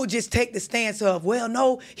 you will just take the stance of, well,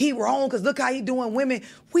 no, he wrong because look how he doing women.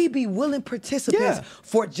 We be willing participants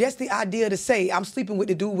for just the idea to say, I'm sleeping with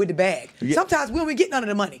the dude with the bag. Yeah. Sometimes we don't even get none of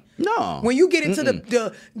the money. No. When you get into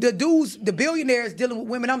the dudes, the billionaires dealing with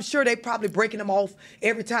women, I'm sure they probably breaking them off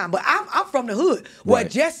every time. But I'm from the hood where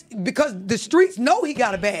just because the streets know he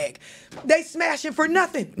got a bag, they smashing for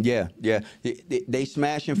nothing. Yeah. They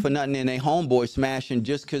smashing for nothing, and they homeboy smashing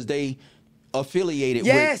just because they affiliated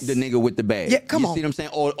with the nigga with the bag. Yeah, come on. You see what I'm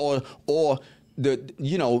saying? Or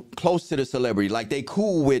the close to the celebrity, like they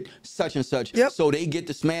cool with such and such, so they get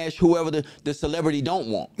to smash whoever the celebrity don't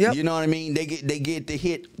want. You know what I mean? They get the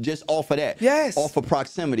hit just off of that, off of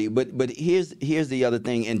proximity. But here's the other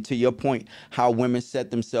thing, and to your point, how women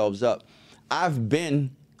set themselves up. I've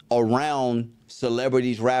been around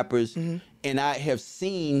celebrities, rappers, and I have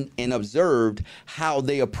seen and observed how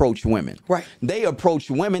they approach women. Right. They approach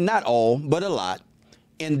women, not all, but a lot,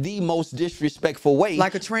 in the most disrespectful way.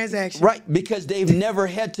 Like a transaction. Right, because they've never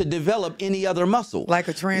had to develop any other muscle. Like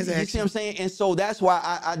a transaction. You see what I'm saying? And so that's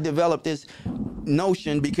why I developed this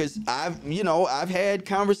notion, because I've had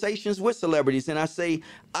conversations with celebrities, and I say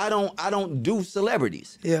I don't do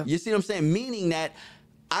celebrities. Yeah. You see what I'm saying? Meaning that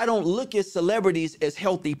I don't look at celebrities as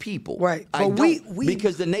healthy people. Right. I but don't, we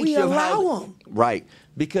because the nature we of allow how them. Right.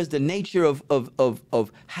 Because the nature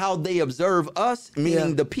of how they observe us,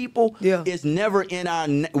 meaning the people, is never in our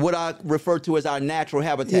what I refer to as our natural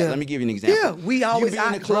habitat. Yeah. Let me give you an example. Yeah, we always you be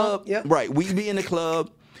in the club, drunk. Yep. right? We be in the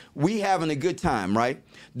club, we having a good time, right?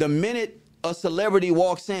 The minute a celebrity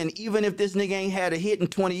walks in, even if this nigga ain't had a hit in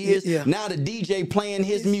 20 years, now the DJ playing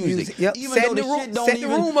his music. Yep. Even Setting though the shit don't even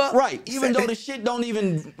room up. right, even though the shit don't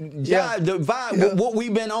even jive the vibe with what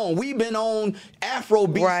we've been on. We've been on Afro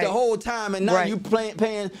beats the whole time, and now you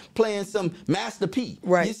playing some Master P.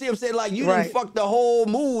 Right. You see what I'm saying? Like you done fucked the whole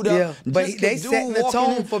mood up. Yeah. But they setting the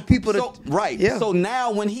tone for people to right. Yeah. So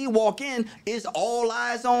now when he walk in, it's all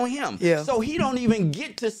eyes on him. Yeah. So he don't even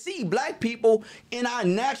get to see black people in our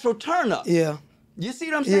natural turn up. Yeah. You see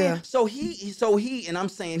what I'm saying? Yeah. So he, and I'm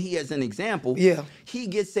saying he as an example, he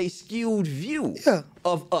gets a skewed view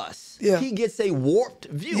of us. Yeah. He gets a warped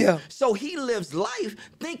view. Yeah. So he lives life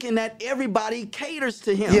thinking that everybody caters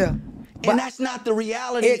to him. Yeah. And that's not the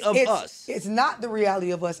reality of us. It's not the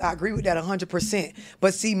reality of us. I agree with that 100%.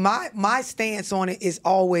 But see, my stance on it is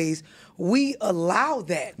always, we allow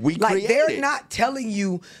that. Like they're not telling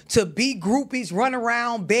you to be groupies, run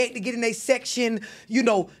around, beg to get in a section,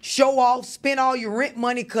 show off, spend all your rent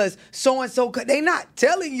money because so-and-so. They're not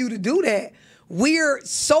telling you to do that. We're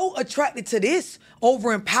so attracted to this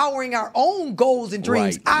over empowering our own goals and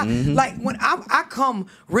dreams. Right. When I come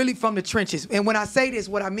really from the trenches, and when I say this,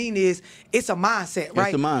 what I mean is it's a mindset,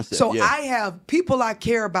 right? It's a mindset. So I have people I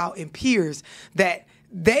care about and peers that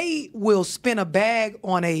they will spend a bag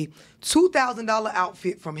on a $2,000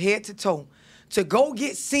 outfit from head to toe to go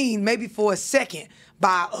get seen maybe for a second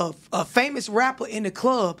by a famous rapper in the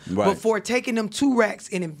club before taking them 2 racks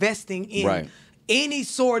and investing in any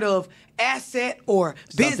sort of asset or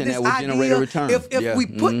something business that will generate idea. a return. If we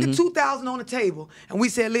put the $2,000 on the table and we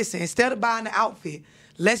said, listen, instead of buying the outfit,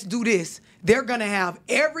 let's do this. They're gonna have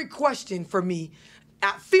every question for me,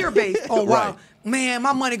 fear-based on why, man,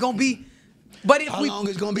 my money gonna be. But if how long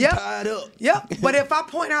it's gonna be tied up? Yep. But if I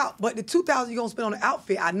point out, but the $2,000 you're gonna spend on the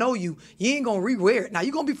outfit, I know you ain't gonna rewear it. Now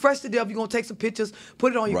you're gonna be fresh to death. You're gonna take some pictures,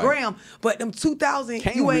 put it on your gram. But them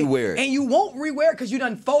 $2,000 you ain't rewear it. And you won't rewear it because you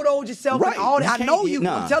done photoed yourself and all that. I know you.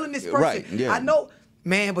 I'm telling this person. I know.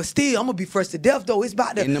 Man, but still, I'm gonna be fresh to death though. It's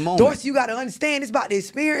about the Dorsey. You gotta understand. It's about the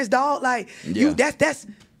experience, dog. Like you, that's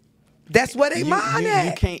where they mind at.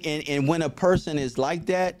 You can't. And when a person is like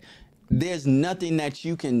that, there's nothing that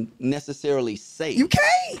you can necessarily say. You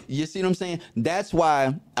can't. You see what I'm saying? That's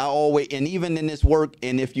why I always, and even in this work,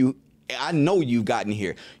 and I know you've gotten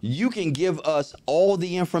here, you can give us all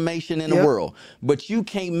the information in the world, but you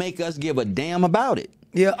can't make us give a damn about it.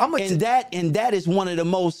 Yeah, and that is one of the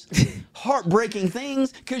most heartbreaking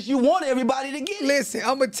things, because you want everybody to get it. Listen,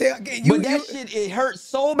 I'm gonna tell you. But that shit, it hurts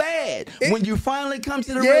so bad when you finally come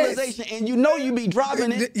to the realization, and you be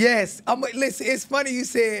dropping it. Yes, listen. It's funny you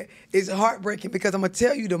said it's heartbreaking, because I'm gonna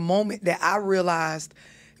tell you the moment that I realized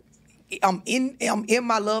I'm in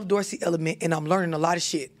my Love Dorsey element, and I'm learning a lot of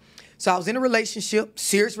shit. So I was in a relationship,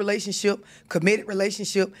 serious relationship, committed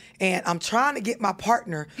relationship, and I'm trying to get my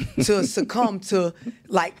partner to succumb to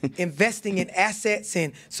like investing in assets.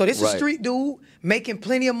 And so this is a street dude making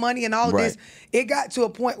plenty of money and all of this. It got to a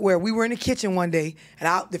point where we were in the kitchen one day,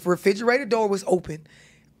 and the refrigerator door was open.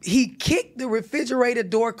 He kicked the refrigerator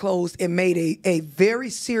door closed and made a very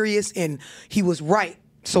serious, and he was right.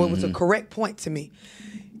 So it was a correct point to me.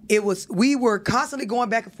 We were constantly going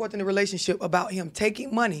back and forth in the relationship about him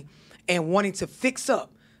taking money and wanting to fix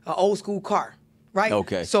up an old school car, right?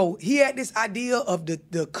 Okay. So he had this idea of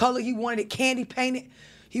the color he wanted it candy painted.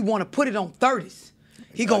 He want to put it on 30s.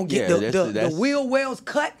 He gonna get the wheel wells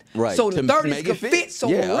cut so the 30s could fit. So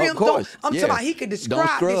the rims don't. I'm talking about he could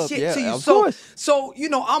describe this shit to you. So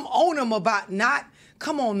I'm on him about not.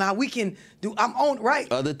 Come on now, we can do. I'm on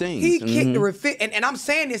other things. He kicked the refit, and I'm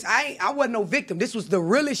saying this. I wasn't no victim. This was the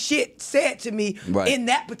realest shit said to me in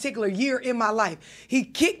that particular year in my life. He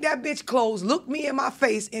kicked that bitch closed, looked me in my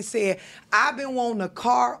face, and said, "I've been wanting a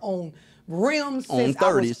car on rims since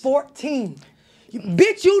I was 14."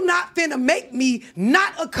 Bitch, you not finna make me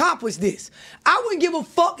not accomplish this. I wouldn't give a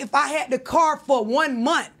fuck if I had the car for 1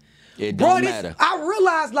 month. It don't matter. I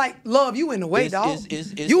realized, like, love, you in the way, dog.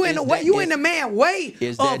 You in the way. You in the man way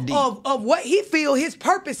of what he feel his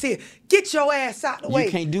purpose here. Get your ass out the way.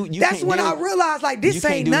 You can't do. That's when I realized, like, this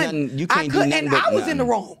ain't nothing. You can't do nothing. And I was in the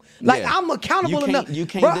wrong. Like, I'm accountable enough.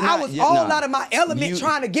 Bro, I was all out of my element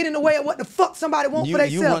trying to get in the way of what the fuck somebody want for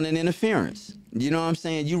themselves. You running interference. You know what I'm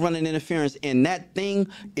saying? You running interference, and that thing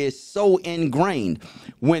is so ingrained.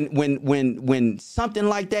 When something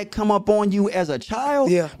like that come up on you as a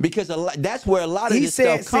child, because that's where a lot of this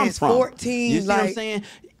stuff comes from. 14, you see what I'm saying?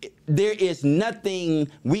 There is nothing,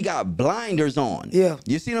 we got blinders on. Yeah.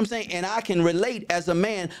 You see what I'm saying? And I can relate as a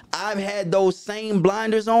man. I've had those same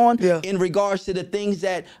blinders on in regards to the things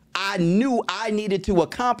that I knew I needed to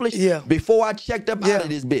accomplish before I checked up out of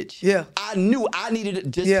this bitch. Yeah. I knew I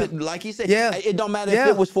needed to just, like he said, it don't matter if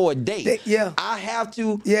it was for a date. I have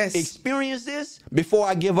to experience this before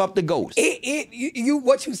I give up the ghost.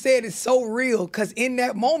 What you said is so real, because in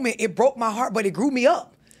that moment, it broke my heart, but it grew me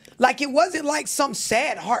up. Like, it wasn't like some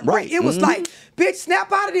sad heartbreak. Right. It was like, bitch,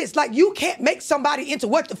 snap out of this. Like, you can't make somebody into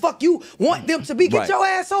what the fuck you want them to be. Get your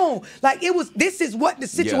ass on. Like, this is what the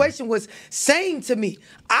situation was saying to me.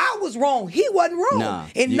 I was wrong. He wasn't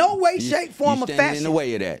wrong. In no way, shape, form, or fashion. You standing in the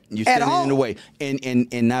way of that. You standing in the way.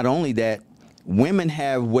 And not only that, women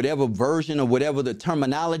have whatever version or whatever the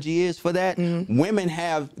terminology is for that. Women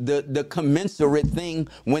have the commensurate thing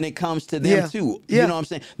when it comes to them too. You know what I'm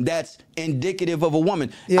saying? That's indicative of a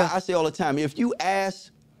woman. I say all the time, if you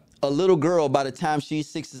ask a little girl by the time she's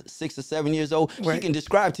 6 or 7 years old, she can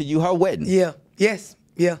describe to you her wedding.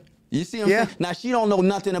 You see what I'm saying? Now, she don't know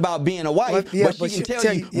nothing about being a wife, but she can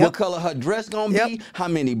tell you what color her dress gonna be, how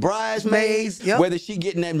many bridesmaids, whether she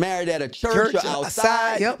getting that married at a church or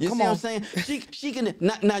outside. You see what I'm saying? She can.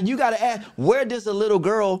 Now you got to ask, where does a little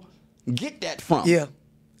girl get that from?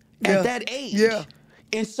 At that age.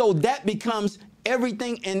 And so that becomes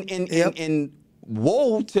everything. And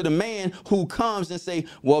woe to the man who comes and say,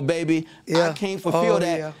 well, baby, I can't fulfill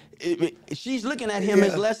that. She's looking at him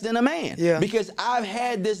as less than a man. Because I've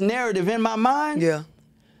had this narrative in my mind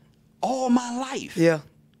all my life.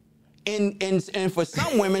 And for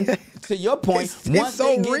some women, to your point, once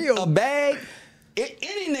they get a bag,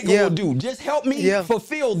 any nigga will do. Just help me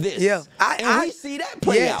fulfill this. And we see that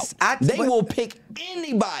play out. They will pick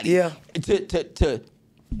anybody to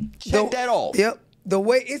check that off. The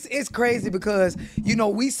way it's crazy, because, you know,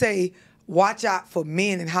 we say watch out for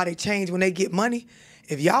men and how they change when they get money.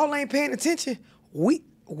 If y'all ain't paying attention, we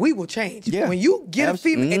will change. When you get a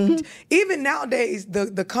female, and even nowadays,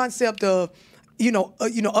 the concept of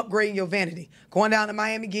upgrading your vanity, going down to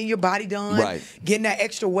Miami, getting your body done, getting that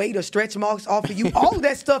extra weight or stretch marks off of you, all of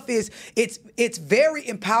that stuff it's very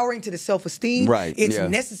empowering to the self-esteem. It's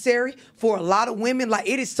necessary for a lot of women. Like,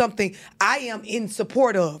 it is something I am in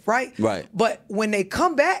support of. But when they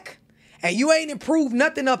come back, and you ain't improved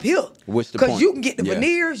nothing up here. What's the point? Because you can get the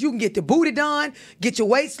veneers, you can get the booty done, get your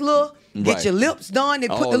waist look, get your lips done,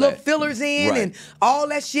 and put the little fillers in and all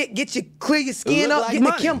that shit. Clear your skin up, get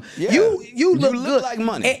the chem. You look good. Like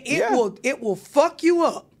money. And it will fuck you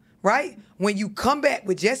up, right? When you come back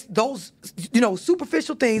with just those,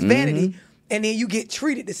 superficial things, vanity. And then you get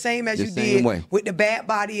treated the same as you did with the bad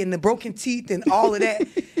body and the broken teeth and all of that.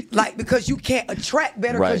 Like, because you can't attract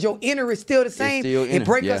better because your inner is still the same. It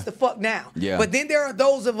break us the fuck down. But then there are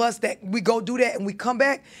those of us that we go do that and we come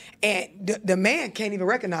back and the man can't even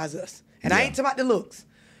recognize us. And I ain't talking about the looks.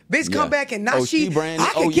 Bitch come back and now I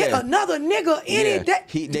can get another nigga in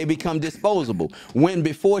it. They become disposable. When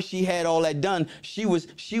before she had all that done, she was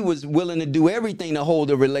willing to do everything to hold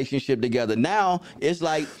the relationship together. Now it's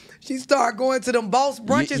like, she started going to them boss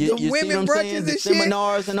brunches, the women brunches and shit.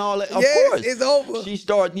 Seminars and all that. Of course. It's over. She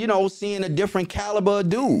started, seeing a different caliber of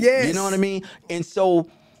dude. You know what I mean? And so,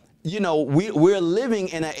 we're living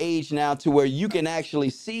in an age now to where you can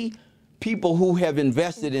actually see people who have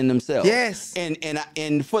invested in themselves.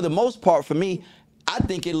 And for the most part, for me, I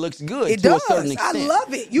think it looks good to a certain extent. I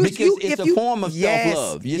love it. Because it's a form of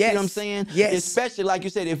self-love. You see what I'm saying? Especially, like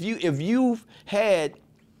you said, if you've had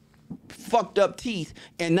fucked up teeth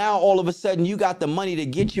and now all of a sudden you got the money to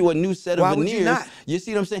get you a new set of veneers. You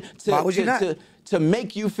see what I'm saying? Why would you not? To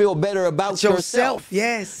make you feel better about yourself.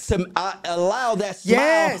 To allow that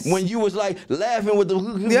smile when you was like laughing with the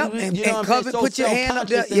and cover, put your hand up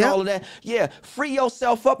there and all of that. Free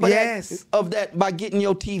yourself up of that by getting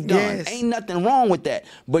your teeth done. Ain't nothing wrong with that.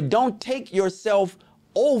 But don't take yourself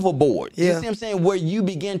overboard. You see what I'm saying? Where you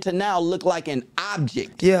begin to now look like an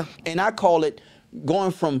object. And I call it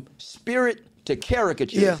going from spirit to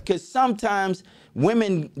caricature. Because sometimes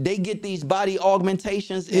women, they get these body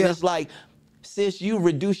augmentations and it's like, sis, you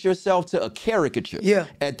reduce yourself to a caricature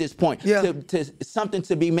at this point, to something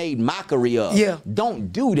to be made mockery of.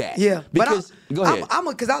 Don't do that. Because, go ahead.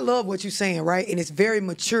 Because I love what you're saying, right? And it's very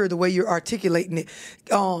mature the way you're articulating it.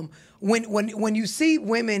 When you see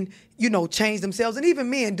women, change themselves, and even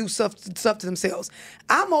men do stuff to themselves,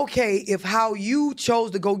 I'm okay if how you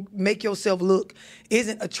chose to go make yourself look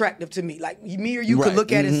isn't attractive to me. Like me or you could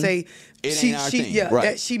look at it and say,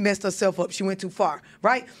 that she messed herself up. She went too far,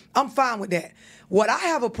 right? I'm fine with that. What I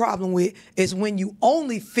have a problem with is when you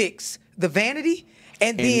only fix the vanity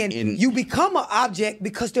and then you become an object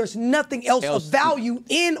because there's nothing else of value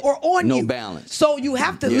in or on you. No balance. So you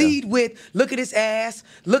have to lead with, look at this ass,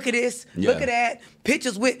 look at this, look at that,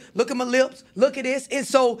 pictures with, look at my lips, look at this. And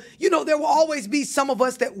so, there will always be some of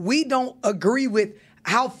us that we don't agree with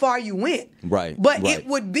how far you went. But it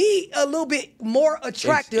would be a little bit more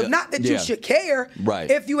attractive, not that you should care,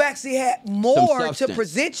 if you actually had more to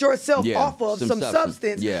present yourself off of, some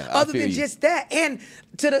substance, other than just that. And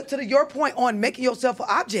to your point on making yourself an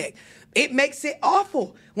object, it makes it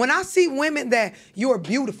awful. When I see women that you are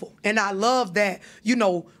beautiful, and I love that,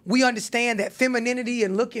 we understand that femininity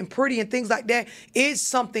and looking pretty and things like that is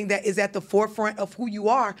something that is at the forefront of who you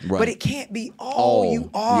are, but it can't be all you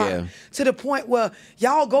are. To the point where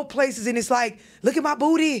y'all go places and it's like, look at my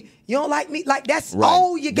booty. You don't like me? Like, that's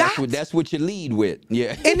all you got. That's what you lead with.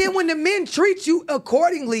 And then when the men treat you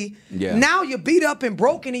accordingly, now you're beat up and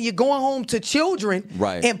broken and you're going home to children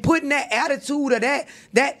and putting that attitude or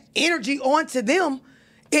that energy onto them.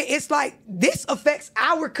 It's like, this affects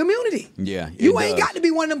our community. You ain't got to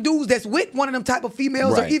be one of them dudes that's with one of them type of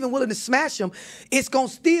females or even willing to smash them. It's going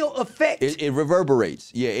to still affect. It reverberates.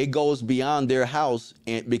 It goes beyond their house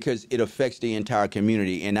because it affects the entire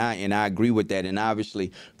community. And I agree with that. And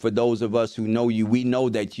obviously, for those of us who know you, we know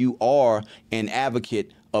that you are an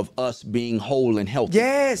advocate of us being whole and healthy.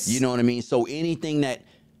 You know what I mean? So anything that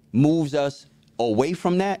moves us away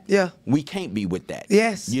from that, we can't be with that.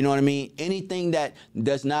 You know what I mean? Anything that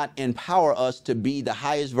does not empower us to be the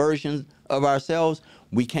highest version of ourselves,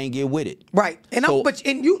 we can't get with it. And so,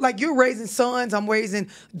 you're raising sons, I'm raising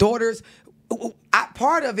daughters.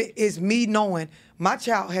 Part of it is me knowing my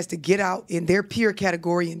child has to get out in their peer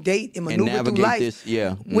category and date and maneuver through life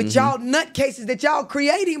with y'all nutcases that y'all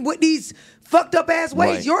creating with these fucked up ass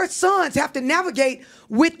ways. Your sons have to navigate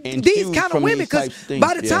with these kind of women, because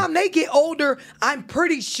by the time they get older, I'm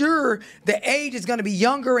pretty sure the age is going to be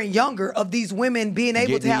younger and younger of these women being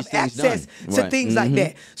able to have access to things like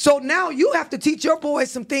that. So now you have to teach your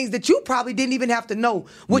boys some things that you probably didn't even have to know,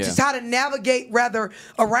 which is how to navigate rather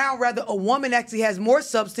a woman actually has more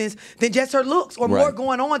substance than just her looks, or more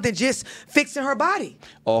going on than just fixing her body.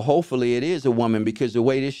 Or hopefully it is a woman, because the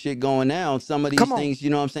way this shit going down, some of these things, you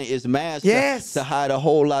know what I'm saying, is masked to hide a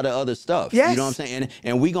whole lot of other stuff. You know what I'm saying?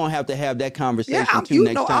 And we're going to have that conversation too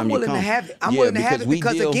next time you come. I'm willing to have it. I'm willing to have it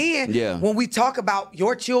because, again, when we talk about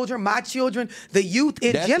your children, my children, the youth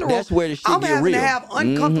in general, that's where the shit I'm get having real. to have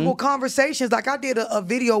uncomfortable conversations. Like I did a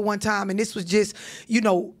video one time, and this was just,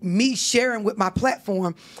 me sharing with my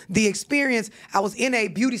platform the experience. I was in a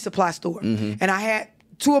beauty supply store, and I had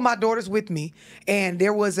two of my daughters with me, and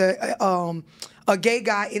there was a gay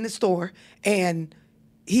guy in the store, and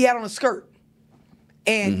he had on a skirt,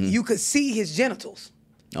 and you could see his genitals.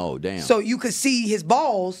 Oh, damn. So you could see his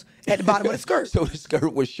balls at the bottom of the skirt. So the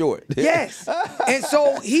skirt was short. Yes. And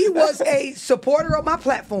so he was a supporter of my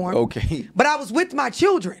platform. Okay. But I was with my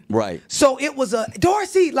children. So it was a,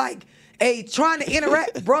 Dorsey, trying to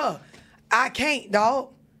interact. Bruh, I can't,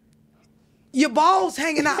 dog. Your balls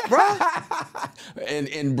hanging out, bruh.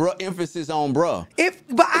 and bruh, emphasis on bruh.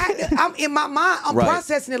 I'm in my mind, I'm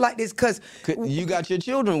processing it like this because you got your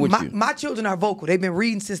children with you. My children are vocal. They've been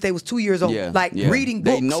reading since they was 2 years old. Reading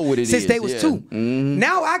books they know what it since is. They was 2.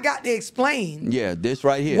 Now I got to explain. This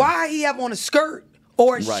right here. Why he have on a skirt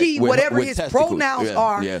or she, whatever his pronouns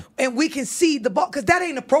are, and we can see the ball, because that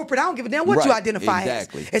ain't appropriate. I don't give a damn what you identify as.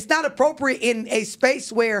 It's not appropriate in a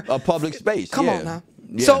space where a public space. Come on now.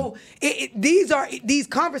 So these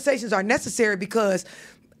conversations are necessary because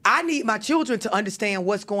I need my children to understand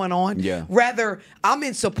what's going on. Whether I'm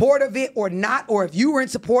in support of it or not, or if you were in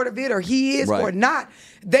support of it or he is or not,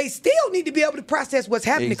 they still need to be able to process what's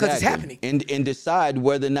happening because it's happening. And decide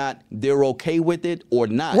whether or not they're okay with it or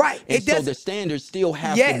not. And so the standards still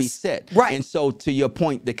have to be set. And so to your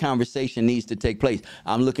point, the conversation needs to take place.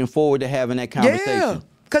 I'm looking forward to having that conversation.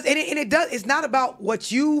 Because it's not about what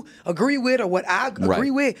you agree with or what I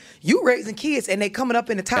agree with. You raising kids and they coming up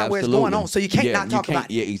in the time where it's going on. So you can't not talk about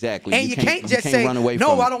it. Yeah, exactly. And you can't just say,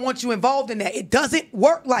 no, I don't want you involved in that. It doesn't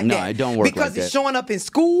work like that. No, it don't work like that. Because it's showing up in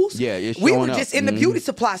schools. Yeah, it's showing up. We were just in the beauty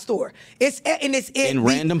supply store. It's in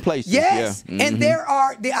random places. Yes. Yeah. And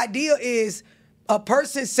the idea is a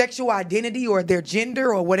person's sexual identity or their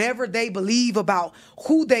gender or whatever they believe about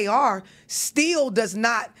who they are still does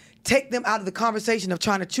not take them out of the conversation of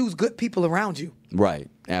trying to choose good people around you. Right.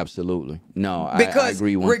 Absolutely. No, because I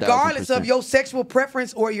agree 1,000%. Regardless of your sexual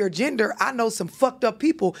preference or your gender, I know some fucked up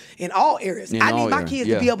people in all areas. I need my kids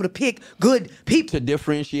to be able to pick good people. To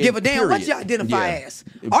differentiate. Give a damn what you identify as.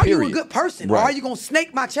 Are you a good person? Or are you going to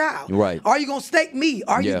snake my child? Right. Are you going to snake me?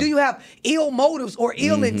 Do you have ill motives or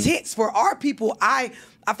ill intents? For our people, I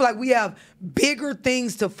feel like we have bigger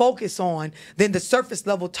things to focus on than the surface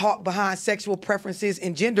level talk behind sexual preferences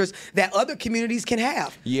and genders that other communities can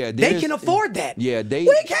have. Yeah, they can afford that. Yeah,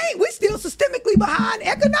 we can't. We're still systemically behind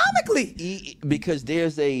economically. Because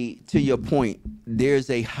to your point, there's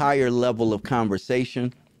a higher level of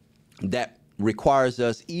conversation that requires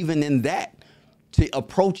us, even in that, to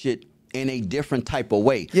approach it in a different type of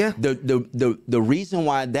way. Yeah. The reason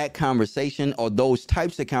why that conversation or those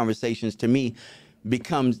types of conversations to me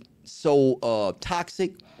becomes so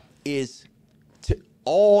toxic is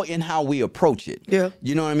all in how we approach it. Yeah.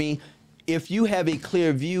 You know what I mean? If you have a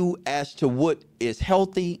clear view as to what is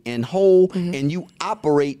healthy and whole and you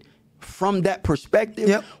operate from that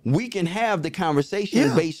perspective, we can have the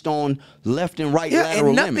conversation based on left and right lateral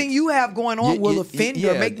and nothing limits. You have going on will offend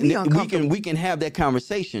or make me uncomfortable. We can have that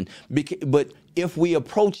conversation. But if we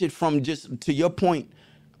approach it from, just to your point,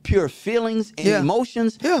 pure feelings and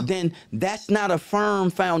emotions, then that's not a firm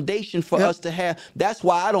foundation for us to have. That's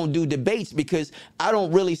why I don't do debates, because I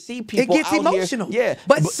don't really see people It gets out emotional. Here. Yeah,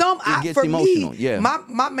 but it gets for emotional. Me,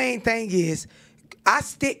 my main thing is I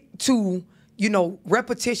stick to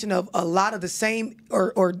repetition of a lot of the same,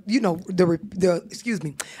 or excuse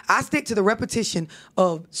me. I stick to the repetition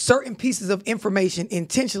of certain pieces of information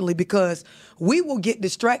intentionally, because we will get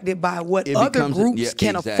distracted by what other groups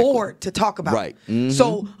can afford to talk about. Right. Mm-hmm.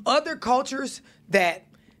 So other cultures that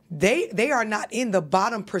they are not in the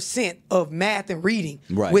bottom % of math and reading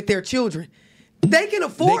with their children. They can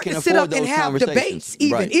afford to sit up and have debates,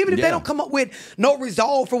 even if they don't come up with no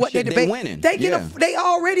resolve for what they debate. They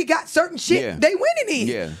already got certain shit they winning in.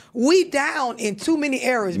 Yeah. We down in too many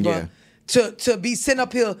areas, bro, to be sitting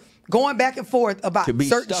up here going back and forth about certain shit.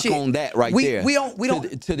 To be stuck on that there. We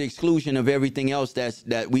don't to the exclusion of everything else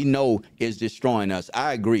that we know is destroying us.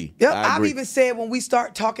 I agree. Yep, I've even said when we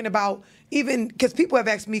start talking about, even because people have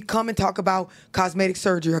asked me, come and talk about cosmetic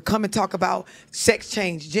surgery or come and talk about sex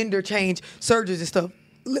change, gender change, surgeries and stuff.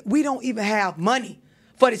 We don't even have money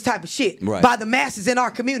for this type of shit by the masses in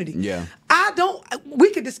our community. Yeah.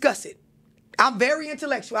 We could discuss it. I'm very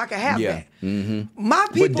intellectual. I can have that. Mm-hmm. My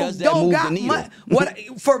people don't got money.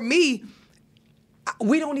 For me,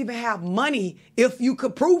 we don't even have money if you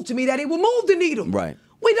could prove to me that it will move the needle. Right.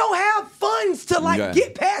 We don't have funds to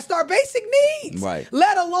get past our basic needs. Right.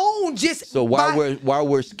 Let alone just. So while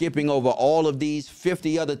we're skipping over all of these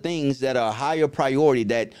 50 other things that are higher priority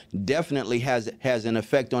that definitely has an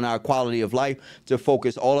effect on our quality of life, to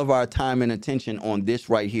focus all of our time and attention on this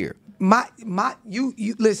right here.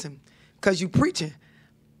 You listen, because you preaching.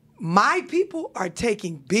 My people are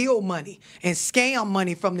taking bill money and scam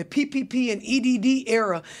money from the PPP and EDD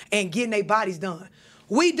era and getting their bodies done.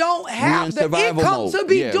 We don't have the income to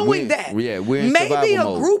be doing that. We're in Maybe a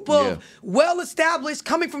mode. group of well-established,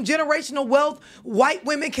 coming from generational wealth, white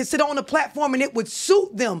women can sit on a platform and it would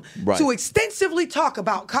suit them to extensively talk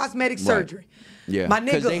about cosmetic surgery. Yeah, my nigga,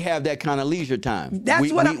 because they have that kind of leisure time. That's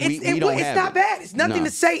it's not bad. It's nothing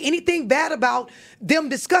to say anything bad about them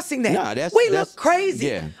discussing that. Nah, we look crazy.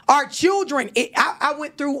 Yeah. Our children, I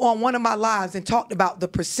went through on one of my lives and talked about the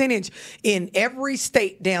percentage in every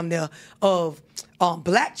state damn near of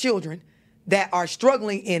black children that are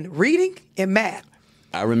struggling in reading and math.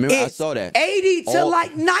 I remember, I saw that. 80 to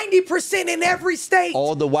like 90% in every state.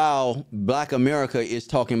 All the while, Black America is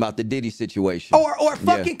talking about the Diddy situation. Or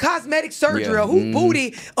fucking cosmetic surgery or who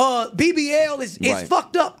booty, BBL is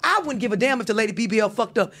fucked up. I wouldn't give a damn if the lady BBL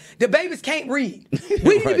fucked up. The babies can't read.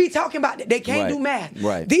 We need to be talking about that. They can't do math.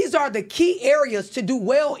 Right. These are the key areas to do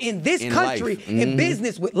well in this country, in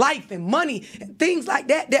business, with life and money, and things like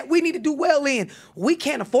that we need to do well in. We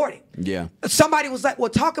can't afford it. Yeah. Somebody was like, well,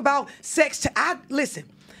 talk about sex. Listen,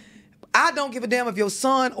 I don't give a damn if your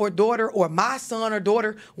son or daughter or my son or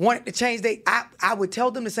daughter wanted to change I would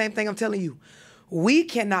tell them the same thing I'm telling you. We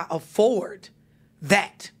cannot afford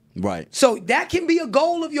that. Right. So that can be a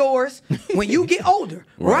goal of yours when you get older.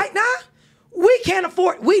 Right now, we can't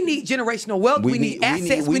afford. We need generational wealth. We need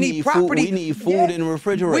assets. We need property. We need food in the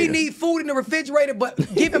refrigerator. We need food in the refrigerator.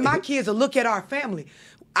 But giving my kids a look at our family,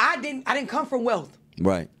 I didn't come from wealth.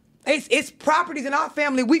 Right. It's properties in our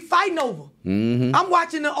family we fighting over. I'm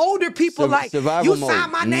watching the older people you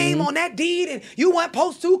signed my name on that deed and you weren't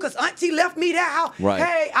supposed to because auntie left me that house. Right.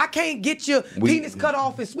 Hey, I can't get your penis cut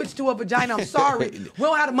off and switch to a vagina. I'm sorry. We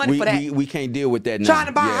don't have the money for that. We can't deal with that now. Trying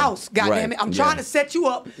to buy a house, goddamn it. I'm trying to set you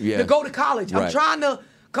up to go to college. I'm trying to.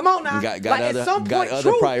 Come on now. At some point,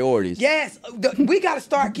 other priorities. Yes, we got to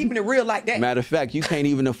start keeping it real like that. Matter of fact, you can't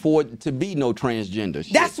even afford to be no transgender.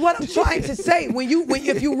 Shit. That's what I'm trying to say.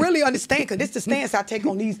 If you really understand, because this is the stance I take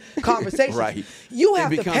on these conversations. Right. You have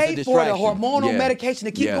to pay for the hormonal medication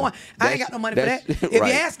to keep going. I ain't got no money for that. If your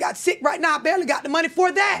ass got sick right now, I barely got the money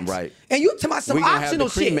for that. Right. And you talking about some optional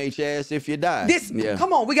shit. We gonna have to cremate your ass if you die.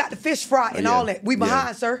 Come on, we got the fish fry and all that. We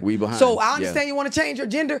behind, sir. We behind. So I understand you want to change your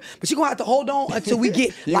gender, but you're gonna have to hold on until we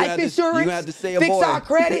get life insurance. You have to stay a fix boy. our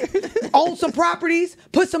credit, own some properties,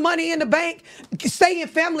 put some money in the bank, stay in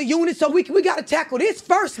family units. So we got to tackle this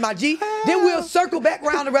first, my G. Then we'll circle back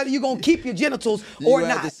around to whether you're going to keep your genitals or not.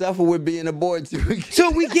 You have to suffer with being a boy too.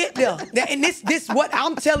 Till we get there. And this what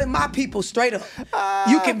I'm telling my people straight up.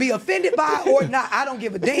 You can be offended by it or not. I don't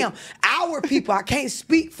give a damn. Our people, I can't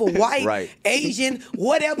speak for white, Asian,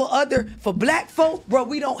 whatever other. For black folk, bro,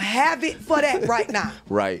 we don't have it for that right now.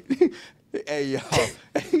 Right. Hey, y'all.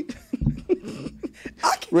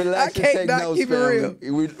 Relax and take notes,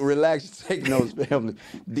 family. Relax and take notes, family.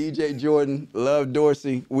 DJ Jordan, Love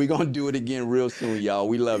Dorsey. We're going to do it again real soon, y'all.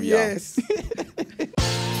 We love y'all. Yes.